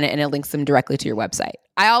just scan it and it links them directly to your website.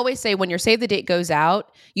 I always say when your save the date goes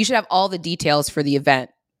out, you should have all the details for the event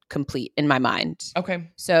complete in my mind. Okay.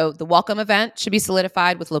 So the welcome event should be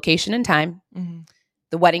solidified with location and time. Mm-hmm.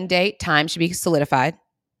 The wedding date, time should be solidified.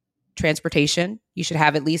 Transportation, you should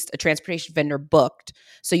have at least a transportation vendor booked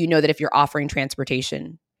so you know that if you're offering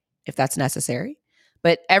transportation, if that's necessary.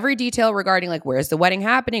 But every detail regarding like where's the wedding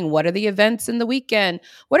happening, what are the events in the weekend,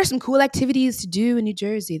 what are some cool activities to do in New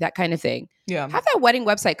Jersey, that kind of thing. Yeah. Have that wedding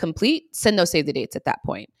website complete, send those save the dates at that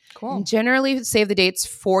point. Cool. And generally save the dates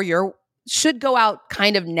for your should go out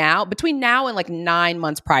kind of now, between now and like 9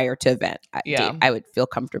 months prior to event date, I would feel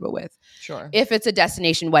comfortable with. Sure. If it's a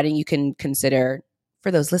destination wedding, you can consider,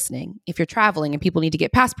 for those listening, if you're traveling and people need to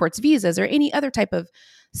get passports, visas, or any other type of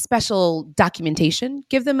special documentation,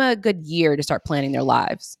 give them a good year to start planning their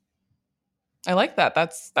lives. I like that.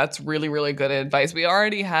 That's really, really good advice.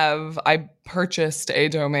 I purchased a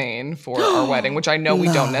domain for our wedding, which I know we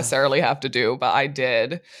don't necessarily have to do, but I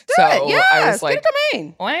did. I was like, get a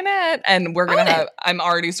domain. Why not? And I'm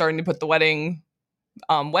already starting to put the wedding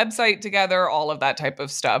website together, all of that type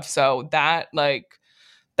of stuff. So that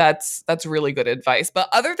that's really good advice. But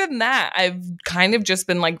other than that, I've kind of just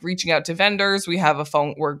been like reaching out to vendors. We're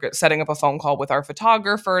setting up a phone call with our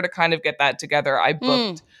photographer to kind of get that together. I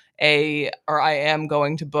am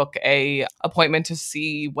going to book a appointment to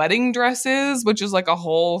see wedding dresses, which is like a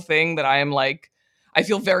whole thing that I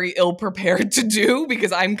feel very ill prepared to do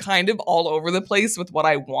because I'm kind of all over the place with what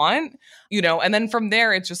I want, and then from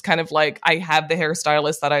there, it's just kind of like, I have the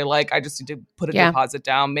hairstylist that I like. I just need to put a deposit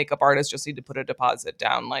down. Makeup artists just need to put a deposit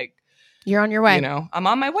down. Like, you're on your way. I'm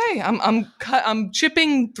on my way. I'm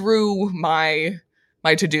chipping through my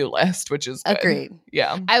to-do list, which is good. Agreed.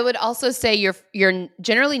 Yeah. I would also say you're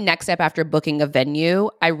generally next step after booking a venue,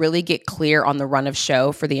 I really get clear on the run of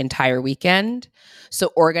show for the entire weekend.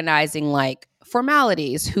 So organizing like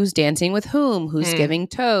formalities, who's dancing with whom, who's giving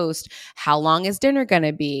toast, how long is dinner going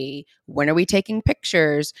to be, when are we taking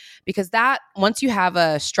pictures? Because that, once you have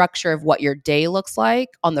a structure of what your day looks like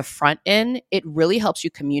on the front end, it really helps you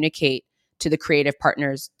communicate to the creative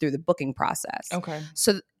partners through the booking process. Okay.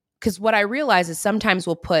 So because what I realize is sometimes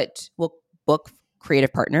we'll book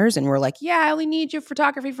creative partners and we're like, yeah, I only need your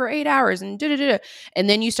photography for 8 hours and da-da-da-da. And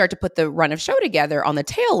then you start to put the run of show together on the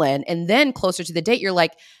tail end. And then closer to the date, you're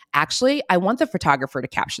like, actually, I want the photographer to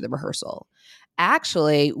capture the rehearsal.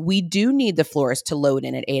 Actually, we do need the florist to load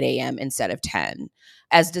in at 8 a.m. instead of 10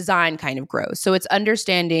 as design kind of grows. So it's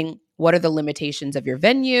understanding what are the limitations of your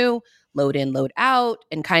venue, load in, load out,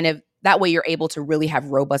 and kind of That way you're able to really have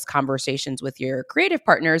robust conversations with your creative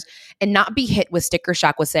partners and not be hit with sticker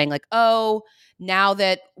shock with saying like, oh, now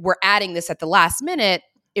that we're adding this at the last minute,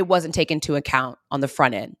 it wasn't taken into account on the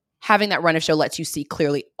front end. Having that run of show lets you see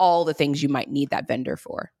clearly all the things you might need that vendor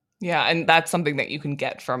for. Yeah, and that's something that you can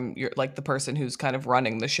get from your the person who's kind of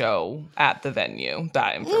running the show at the venue,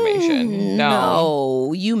 that information.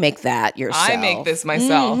 No, you make that yourself. I make this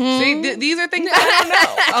myself. See, these are things I don't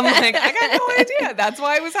know. I'm like, I got no idea. That's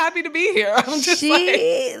why I was happy to be here. I'm just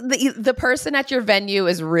the person at your venue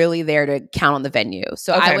is really there to count on the venue.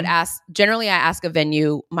 So Okay. I would ask, generally I ask a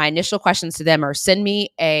venue, my initial questions to them are send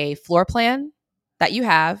me a floor plan that you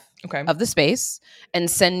have okay. of the space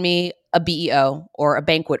and send me a BEO or a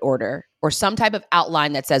banquet order or some type of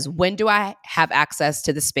outline that says, when do I have access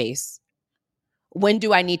to the space? When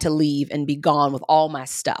do I need to leave and be gone with all my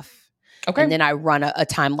stuff? Okay. And then I run a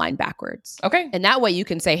timeline backwards. Okay. And that way you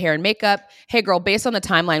can say hair and makeup, hey girl, based on the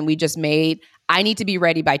timeline we just made, I need to be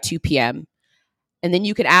ready by 2 p.m. And then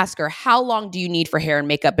you can ask her, how long do you need for hair and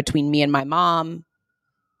makeup between me and my mom?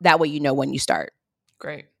 That way you know when you start.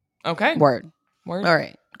 Great. Okay. Word. All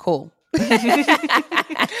right. Cool.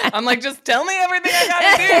 I'm like, just tell me everything I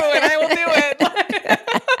gotta do and I will do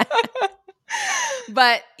it.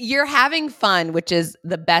 But you're having fun, which is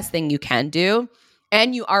the best thing you can do.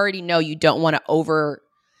 And you already know you don't want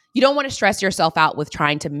to stress yourself out with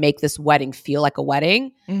trying to make this wedding feel like a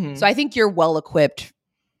wedding. Mm-hmm. So I think you're well equipped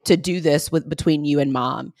to do this between you and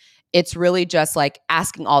mom. It's really just like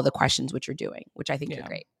asking all the questions, which you're doing, which I think you're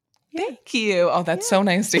great. Thank you. Oh, that's so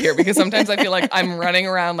nice to hear, because sometimes I feel like I'm running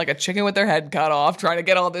around like a chicken with their head cut off trying to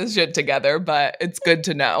get all this shit together, but it's good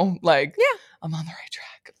to know. Like, I'm on the right track.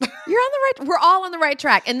 You're on the right. We're all on the right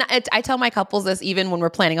track. And I tell my couples this even when we're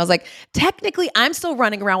planning. I was like, technically, I'm still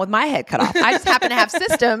running around with my head cut off. I just happen to have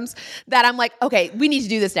systems that I'm like, okay, we need to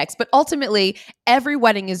do this next. But ultimately, every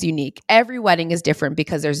wedding is unique. Every wedding is different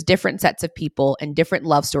because there's different sets of people and different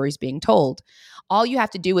love stories being told. All you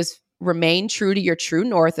have to do is remain true to your true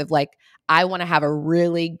north of like, I want to have a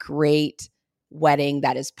really great wedding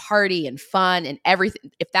that is party and fun and everything.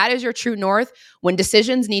 If that is your true north, when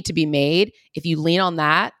decisions need to be made, if you lean on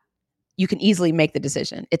that, you can easily make the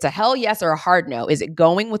decision. It's a hell yes or a hard no. Is it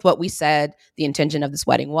going with what we said the intention of this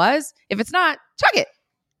wedding was? If it's not, chuck it.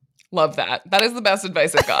 Love that. That is the best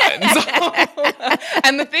advice I've gotten. So,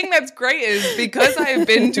 and the thing that's great is because I've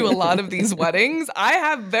been to a lot of these weddings, I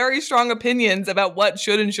have very strong opinions about what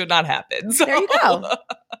should and should not happen. So. There you go.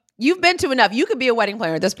 You've been to enough. You could be a wedding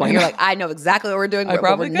planner at this point. You're like, I know exactly what we're doing. What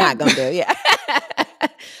we're not going to do. Yeah.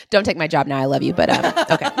 Don't take my job now. I love you, but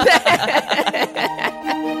okay.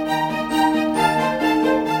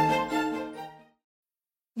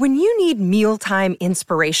 When you need mealtime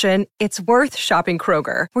inspiration, it's worth shopping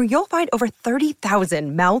Kroger, where you'll find over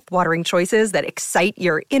 30,000 mouth-watering choices that excite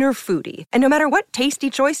your inner foodie. And no matter what tasty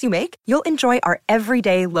choice you make, you'll enjoy our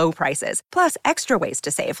everyday low prices, plus extra ways to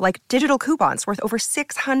save, like digital coupons worth over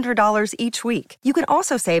 $600 each week. You can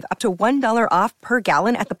also save up to $1 off per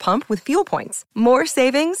gallon at the pump with fuel points. More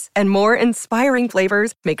savings and more inspiring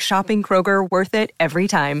flavors make shopping Kroger worth it every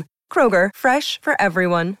time. Kroger, fresh for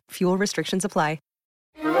everyone. Fuel restrictions apply.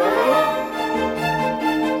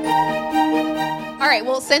 All right.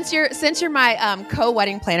 Well, since you're my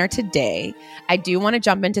co-wedding planner today, I do want to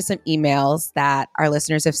jump into some emails that our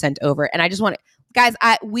listeners have sent over, and I just want to, guys,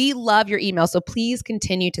 we love your emails, so please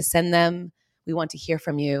continue to send them. We want to hear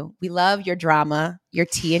from you. We love your drama, your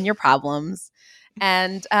tea, and your problems,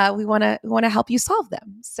 and we want to help you solve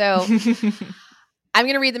them. So I'm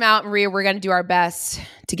going to read them out, Maria. We're going to do our best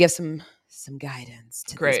to give some guidance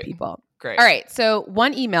to these people. Great. All right. So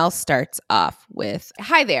one email starts off with,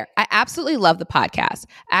 hi there. I absolutely love the podcast.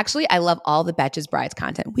 Actually, I love all the Betches Brides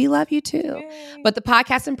content. We love you too. Yay. But the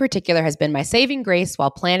podcast in particular has been my saving grace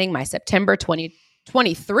while planning my September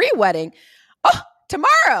 2023 wedding. Oh,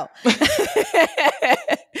 tomorrow.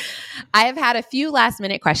 I have had a few last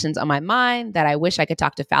minute questions on my mind that I wish I could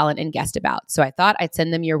talk to Fallon and guest about. So I thought I'd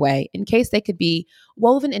send them your way in case they could be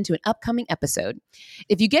woven into an upcoming episode.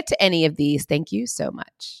 If you get to any of these, thank you so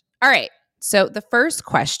much. All right. So the first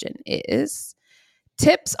question is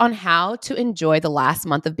tips on how to enjoy the last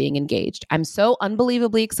month of being engaged. I'm so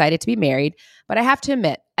unbelievably excited to be married, but I have to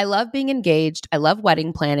admit, I love being engaged. I love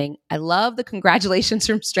wedding planning. I love the congratulations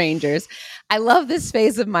from strangers. I love this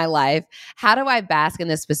phase of my life. How do I bask in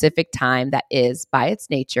this specific time that is, by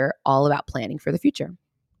its nature, all about planning for the future?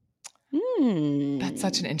 That's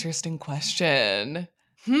such an interesting question.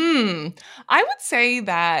 I would say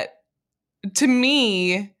that to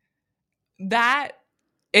me, that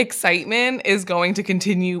excitement is going to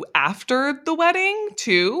continue after the wedding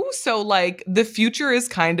too. So like the future is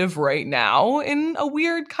kind of right now in a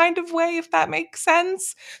weird kind of way, if that makes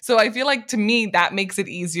sense. So I feel like to me that makes it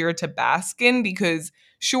easier to bask in because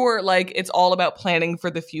sure, like it's all about planning for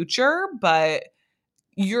the future, but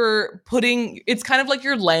it's kind of like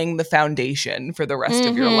you're laying the foundation for the rest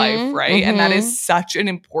of your life, right? And that is such an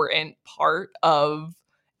important part of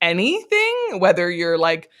anything, whether you're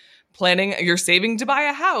like you're saving to buy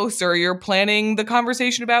a house or you're planning the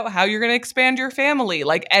conversation about how you're going to expand your family,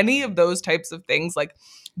 like any of those types of things, like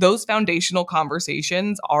those foundational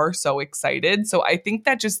conversations are so excited. So I think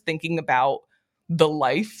that just thinking about the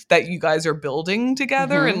life that you guys are building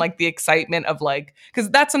together and like the excitement of like, because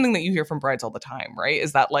that's something that you hear from brides all the time, right?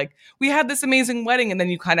 Is that like, we had this amazing wedding and then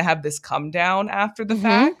you kind of have this come down after the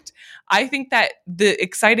fact. I think that the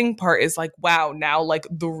exciting part is like, wow, now like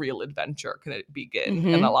the real adventure can begin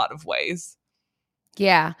in a lot of ways.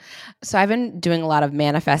 Yeah. So I've been doing a lot of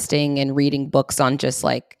manifesting and reading books on just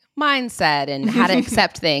like mindset and how to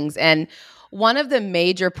accept things. And one of the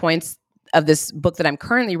major points of this book that I'm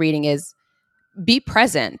currently reading is be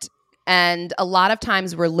present. And a lot of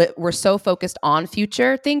times we're so focused on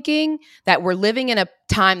future thinking that we're living in a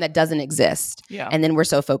time that doesn't exist. Yeah. And then we're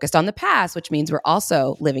so focused on the past, which means we're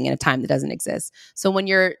also living in a time that doesn't exist. So when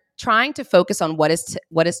you're trying to focus on what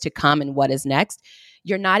is to come and what is next,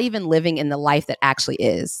 you're not even living in the life that actually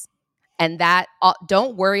is. And that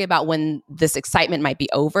don't worry about when this excitement might be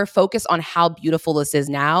over. Focus on how beautiful this is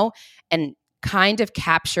now and kind of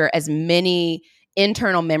capture as many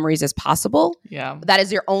internal memories as possible. Yeah. That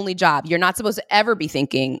is your only job. You're not supposed to ever be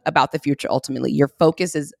thinking about the future ultimately. Your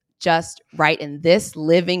focus is just right in this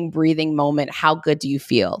living, breathing moment. How good do you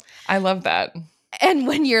feel? I love that. And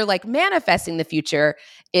when you're like manifesting the future,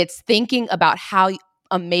 it's thinking about how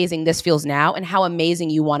amazing this feels now and how amazing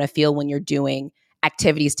you want to feel when you're doing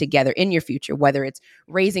activities together in your future, whether it's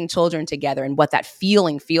raising children together and what that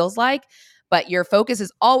feeling feels like. But your focus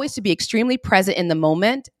is always to be extremely present in the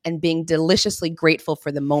moment and being deliciously grateful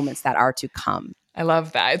for the moments that are to come. I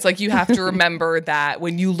love that. It's like you have to remember that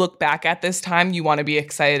when you look back at this time, you want to be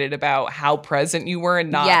excited about how present you were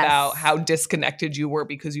and not about how disconnected you were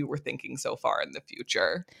because you were thinking so far in the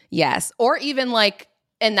future. Yes. Or even like,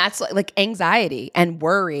 and that's like anxiety and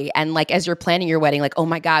worry. And like, as you're planning your wedding, like, oh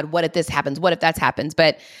my God, what if this happens? What if that happens?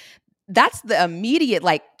 But that's the immediate,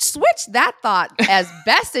 like, switch that thought as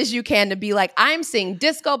best as you can to be like, I'm seeing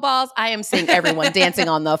disco balls. I am seeing everyone dancing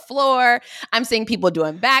on the floor. I'm seeing people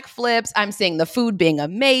doing backflips. I'm seeing the food being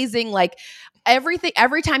amazing. Like everything,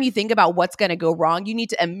 every time you think about what's going to go wrong, you need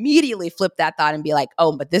to immediately flip that thought and be like,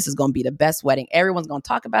 oh, but this is going to be the best wedding. Everyone's going to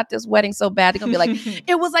talk about this wedding so bad. They're going to be like,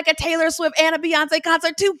 it was like a Taylor Swift and a Beyonce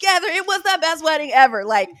concert together. It was the best wedding ever.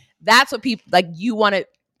 Like that's what people, like you want to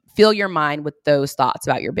fill your mind with those thoughts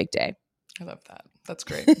about your big day. I love that. That's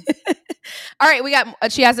great. All right,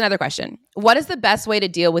 she has another question. What is the best way to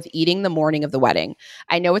deal with eating the morning of the wedding?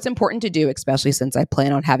 I know it's important to do, especially since I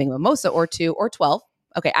plan on having a mimosa or 2 or 12.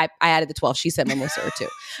 Okay, I added the 12. She said mimosa or 2.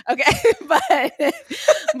 Okay,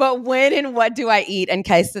 but when and what do I eat in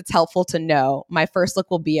case it's helpful to know? My first look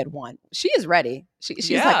will be at 1. She is ready. She's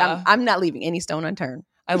like, I'm not leaving any stone unturned.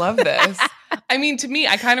 I love this. I mean, to me,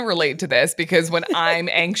 I kind of relate to this because when I'm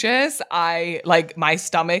anxious, I like my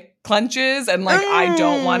stomach clenches and like I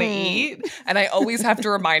don't want to eat. And I always have to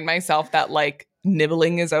remind myself that like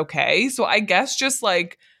nibbling is okay. So I guess just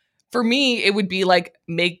like for me, it would be like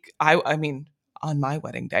I mean, on my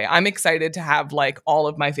wedding day, I'm excited to have like all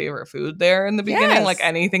of my favorite food there in the beginning, like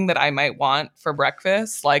anything that I might want for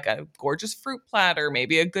breakfast, like a gorgeous fruit platter,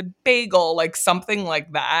 maybe a good bagel, like something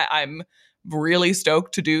like that. I'm really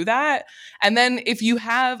stoked to do that. And then if you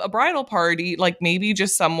have a bridal party, like maybe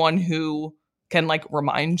just someone who can like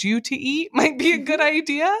remind you to eat might be a good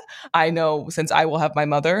idea. I know since I will have my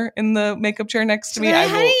mother in the makeup chair next to me,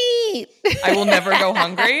 I will never go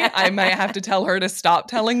hungry. I might have to tell her to stop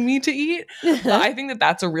telling me to eat. But I think that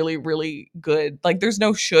that's a really, really good, like there's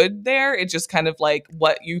no should there. It's just kind of like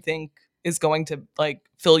what you think is going to like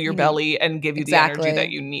fill your belly and give you the energy that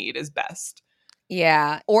you need is best.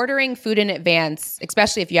 Yeah. Ordering food in advance,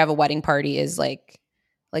 especially if you have a wedding party, is like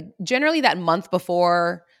generally that month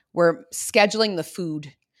before we're scheduling the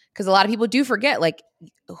food. Because a lot of people do forget, like,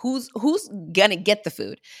 who's going to get the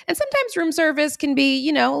food. And sometimes room service can be,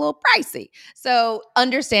 a little pricey. So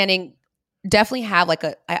understanding, definitely have like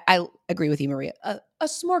I agree with you, Maria, a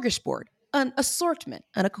smorgasbord, an assortment,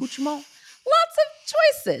 an accoutrement. Lots of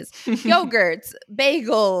choices, yogurts,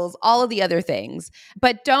 bagels, all of the other things.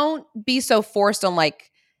 But don't be so forced on like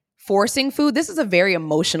forcing food. This is a very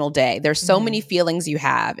emotional day. There's so many feelings you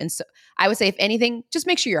have. And so I would say, if anything, just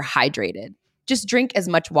make sure you're hydrated. just drink as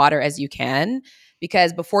much water as you can,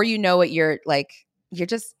 because before you know it, you're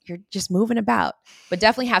just moving about. But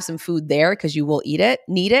definitely have some food there because you will need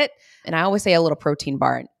it. And I always say a little protein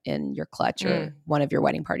bar in your clutch or one of your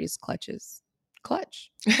wedding party's clutches. Clutch.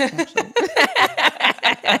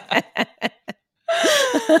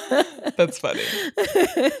 That's funny.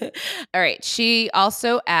 All right. She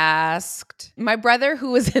also asked, my brother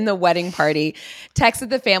who was in the wedding party texted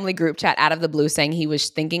the family group chat out of the blue saying he was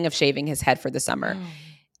thinking of shaving his head for the summer.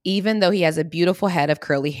 Even though he has a beautiful head of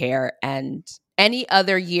curly hair, and any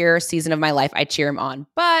other year, season of my life, I cheer him on.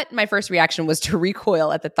 But my first reaction was to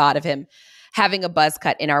recoil at the thought of him having a buzz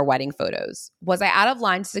cut in our wedding photos. Was I out of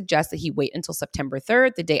line to suggest that he wait until September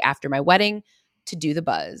 3rd, the day after my wedding, to do the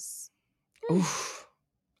buzz? Oof.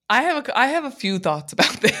 I have a few thoughts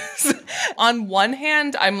about this. On one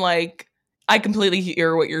hand, I'm like, I completely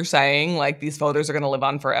hear what you're saying. Like, these photos are going to live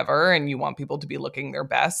on forever and you want people to be looking their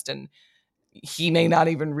best, and he may not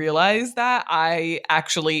even realize that. I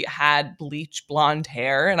actually had bleach blonde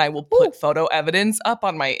hair, and I will put photo evidence up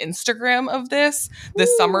on my Instagram of this the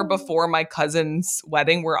summer before my cousin's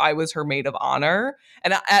wedding, where I was her maid of honor.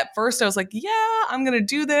 And at first I was like, yeah, I'm going to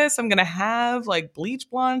do this. I'm going to have like bleach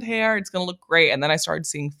blonde hair. It's going to look great. And then I started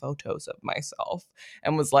seeing photos of myself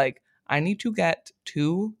and was like, I need to get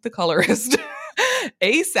to the colorist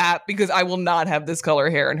ASAP because I will not have this color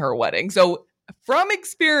hair in her wedding. So from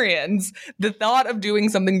experience, the thought of doing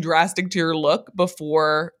something drastic to your look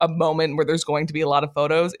before a moment where there's going to be a lot of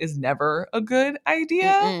photos is never a good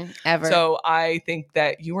idea. Ever. So I think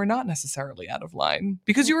that you are not necessarily out of line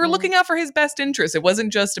because you were looking out for his best interest. It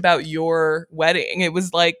wasn't just about your wedding. It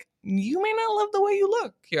was like, you may not love the way you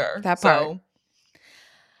look here. That part.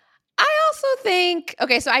 I also think,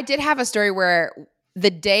 okay, so I did have a story where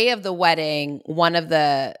the day of the wedding, one of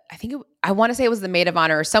the, I want to say it was the maid of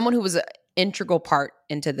honor or someone who was an integral part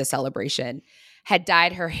into the celebration, had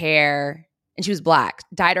dyed her hair, and she was black,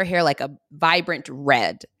 dyed her hair like a vibrant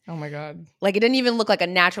red. Oh my God. Like, it didn't even look like a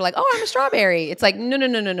natural, like, oh, I'm a strawberry. It's like,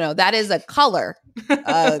 no. That is a color.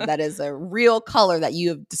 That is a real color that you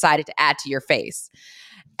have decided to add to your face.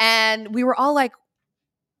 And we were all like,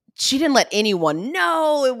 she didn't let anyone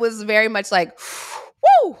know. It was very much like,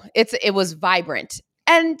 woo, it was vibrant.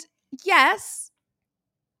 And yes,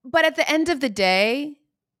 but at the end of the day,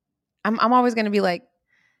 I'm always going to be like,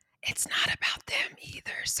 it's not about them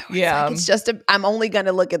either. So it's just, I'm only going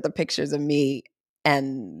to look at the pictures of me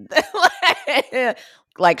and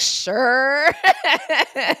like, sure.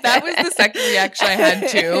 That was the second reaction I had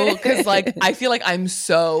too. Cause like, I feel like I'm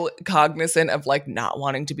so cognizant of like not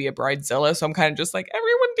wanting to be a bridezilla. So I'm kind of just like,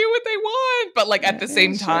 everyone do what they want. But like at the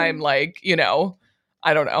same time, like, you know,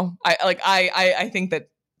 I don't know. I think that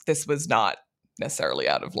this was not necessarily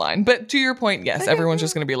out of line. But to your point, yes, everyone's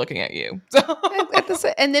just going to be looking at you.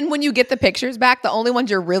 And then when you get the pictures back, the only ones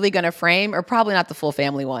you're really going to frame are probably not the full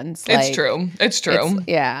family ones. It's true.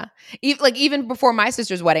 Yeah. Even before my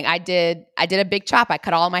sister's wedding, I did a big chop. I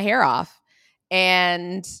cut all my hair off.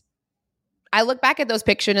 And I look back at those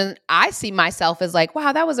pictures and I see myself as like,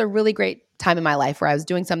 wow, that was a really great time in my life where I was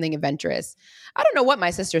doing something adventurous. I don't know what my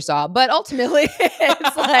sister saw, but ultimately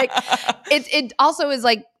it's like, it also is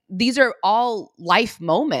like, these are all life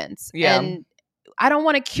moments. Yeah. And I don't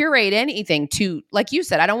want to curate anything too, like you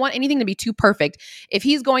said, I don't want anything to be too perfect. If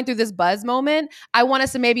he's going through this buzz moment, I want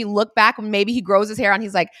us to maybe look back when maybe he grows his hair and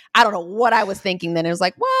he's like, I don't know what I was thinking then. It was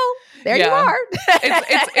like, well, there you are.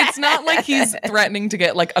 It's not like he's threatening to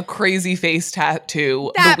get like a crazy face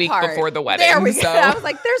tattoo the week before the wedding. There we go. I was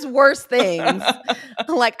like, there's worse things.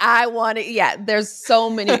 Like I want to, there's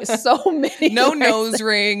so many. No nose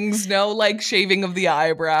rings, no like shaving of the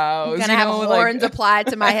eyebrows. Gonna have horns applied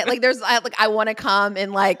to my head. Like there's like, I want to come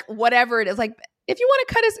and like whatever it is, like if you want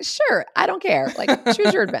to cut us, sure, I don't care. Like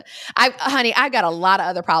choose your adventure. Honey, I got a lot of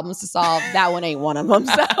other problems to solve. That one ain't one of them.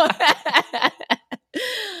 So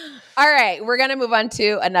all right, we're gonna move on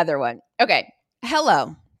to another one. Okay.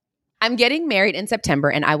 Hello. I'm getting married in September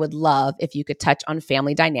and I would love if you could touch on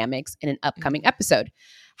family dynamics in an upcoming episode.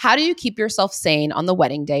 How do you keep yourself sane on the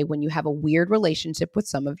wedding day when you have a weird relationship with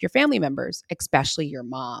some of your family members, especially your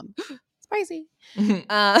mom? Spicy.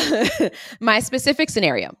 My specific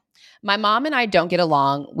scenario. My mom and I don't get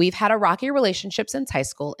along. We've had a rocky relationship since high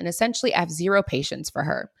school, and essentially I have zero patience for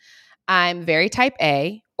her. I'm very type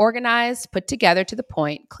A, organized, put together to the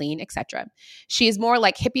point, clean, etc. She is more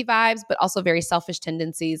like hippie vibes, but also very selfish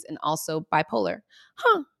tendencies and also bipolar.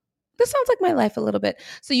 This sounds like my life a little bit.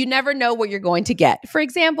 So you never know what you're going to get. For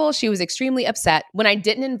example, she was extremely upset when I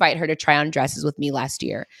didn't invite her to try on dresses with me last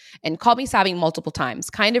year and called me sobbing multiple times,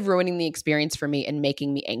 kind of ruining the experience for me and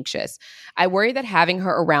making me anxious. I worry that having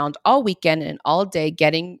her around all weekend and all day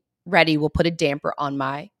getting ready will put a damper on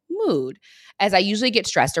my mood, as I usually get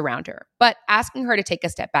stressed around her. But asking her to take a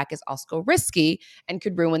step back is also risky and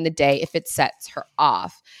could ruin the day if it sets her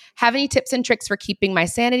off. Have any tips and tricks for keeping my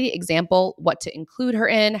sanity? Example, what to include her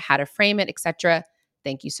in, how to frame it, etc.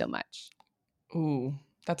 Thank you so much. Ooh,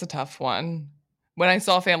 that's a tough one. When I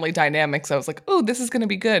saw Family Dynamics, I was like, oh, this is going to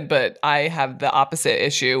be good. But I have the opposite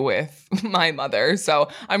issue with my mother. So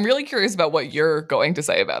I'm really curious about what you're going to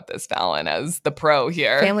say about this, Fallon, as the pro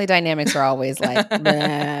here. Family dynamics are always like,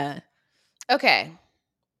 bleh. Okay.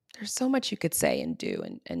 There's so much you could say and do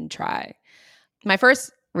and try. My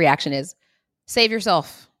first reaction is save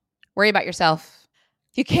yourself. Worry about yourself.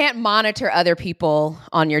 You can't monitor other people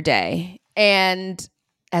on your day. And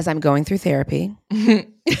as I'm going through therapy,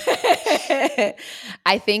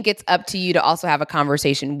 I think it's up to you to also have a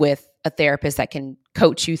conversation with a therapist that can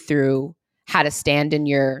coach you through how to stand in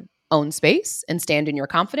your own space and stand in your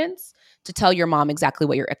confidence to tell your mom exactly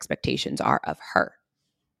what your expectations are of her.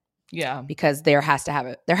 Yeah. Because there has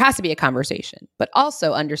to be a conversation, but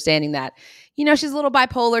also understanding that, she's a little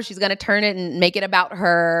bipolar. She's going to turn it and make it about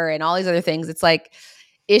her and all these other things. It's like,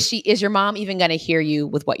 is your mom even going to hear you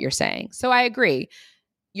with what you're saying? So I agree.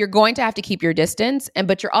 You're going to have to keep your distance,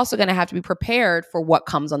 but you're also going to have to be prepared for what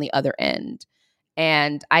comes on the other end.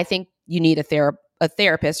 And I think you need a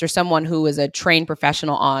therapist or someone who is a trained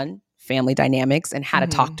professional on family dynamics and how to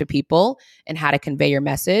talk to people and how to convey your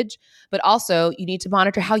message. But also you need to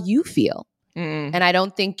monitor how you feel. And I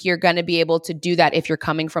don't think you're going to be able to do that if you're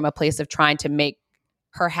coming from a place of trying to make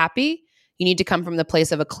her happy. You need to come from the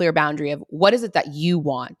place of a clear boundary of what is it that you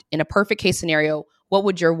want? In a perfect case scenario, what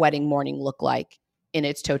would your wedding morning look like in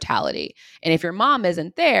its totality? And if your mom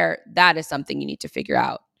isn't there, that is something you need to figure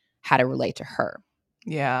out how to relate to her.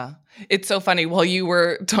 Yeah. It's so funny. While you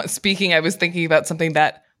were speaking, I was thinking about something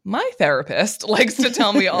that my therapist likes to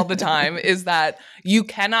tell me all the time is that you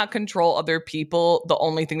cannot control other people. The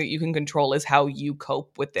only thing that you can control is how you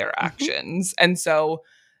cope with their actions. And so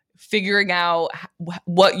figuring out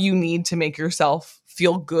what you need to make yourself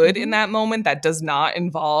feel good in that moment that does not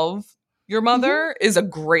involve your mother is a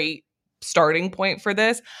great starting point for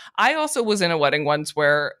this. I also was in a wedding once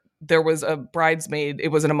where there was a bridesmaid. It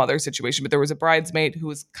wasn't a mother situation, but there was a bridesmaid who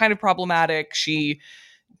was kind of problematic. She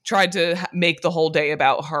tried to make the whole day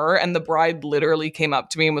about her, and the bride literally came up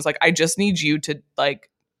to me and was like, I just need you to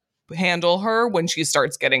handle her when she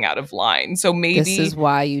starts getting out of line. So maybe this is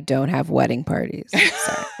why you don't have wedding parties.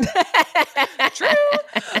 Sorry. True.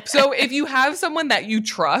 So if you have someone that you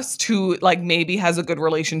trust who maybe has a good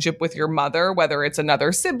relationship with your mother, whether it's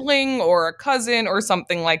another sibling or a cousin or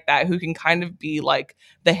something like that, who can kind of be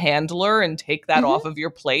the handler and take that off of your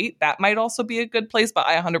plate, that might also be a good place. But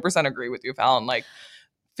I 100% agree with you, Fallon.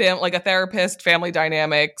 A therapist, family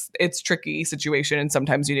dynamics, it's a tricky situation, and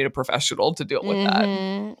sometimes you need a professional to deal with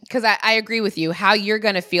that. Because I agree with you, how you're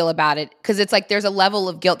going to feel about it. Because it's there's a level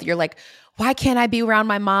of guilt that you're like, why can't I be around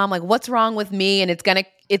my mom? What's wrong with me? And it's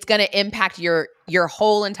gonna impact your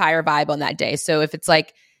whole entire vibe on that day. So if it's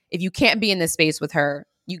if you can't be in this space with her,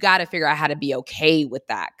 you got to figure out how to be okay with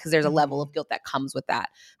that, because there's a level of guilt that comes with that.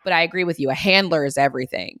 But I agree with you, a handler is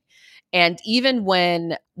everything. And even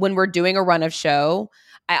when we're doing a run of show,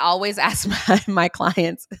 I always ask my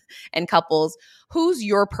clients and couples, who's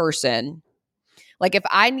your person? If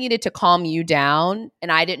I needed to calm you down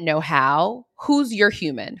and I didn't know how, who's your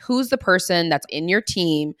human? Who's the person that's in your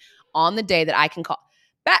team on the day that I can call?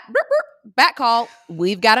 Back call.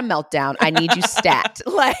 We've got a meltdown. I need you stat.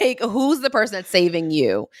 Who's the person that's saving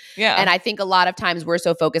you? Yeah. And I think a lot of times we're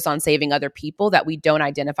so focused on saving other people that we don't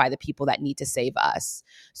identify the people that need to save us.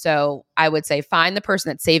 So I would say find the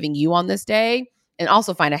person that's saving you on this day, and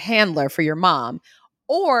also find a handler for your mom.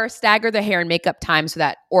 Or stagger the hair and makeup time so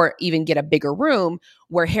that, or even get a bigger room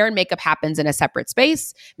where hair and makeup happens in a separate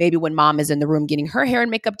space. Maybe when mom is in the room getting her hair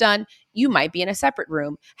and makeup done, you might be in a separate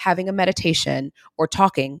room having a meditation or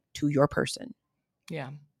talking to your person. Yeah,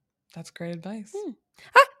 that's great advice.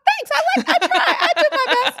 Thanks. I try. I do my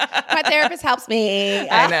best. My therapist helps me.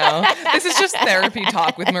 I know. This is just therapy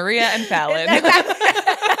talk with Maria and Fallon.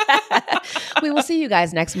 We will see you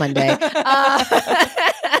guys next Monday.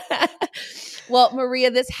 Well,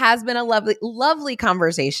 Maria, this has been a lovely, lovely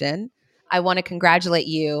conversation. I want to congratulate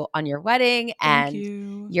you on your wedding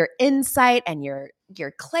and your insight and your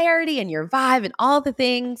clarity and your vibe and all the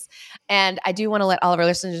things. And I do want to let all of our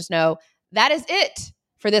listeners know that is it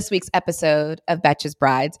for this week's episode of Betches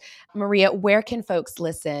Brides. Maria, where can folks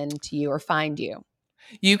listen to you or find you?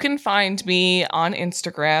 You can find me on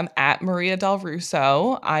Instagram at Maria Del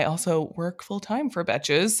Russo. I also work full-time for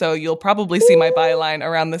Betches, so you'll probably see my byline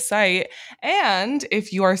around the site. And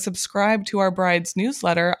if you are subscribed to our Brides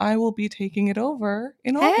newsletter, I will be taking it over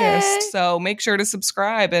in August. So make sure to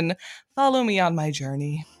subscribe and follow me on my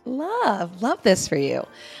journey. Love this for you.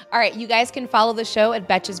 All right, you guys can follow the show at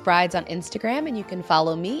Betches Brides on Instagram, and you can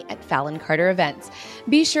follow me at Fallon Carter Events.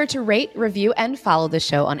 Be sure to rate, review, and follow the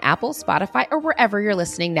show on Apple, Spotify, or wherever you're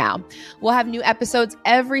listening now. We'll have new episodes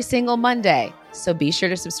every single Monday, so be sure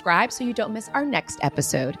to subscribe so you don't miss our next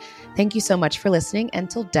episode. Thank you so much for listening, and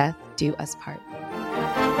till death do us part.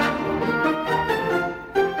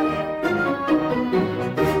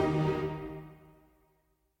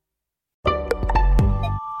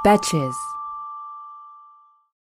 Betches.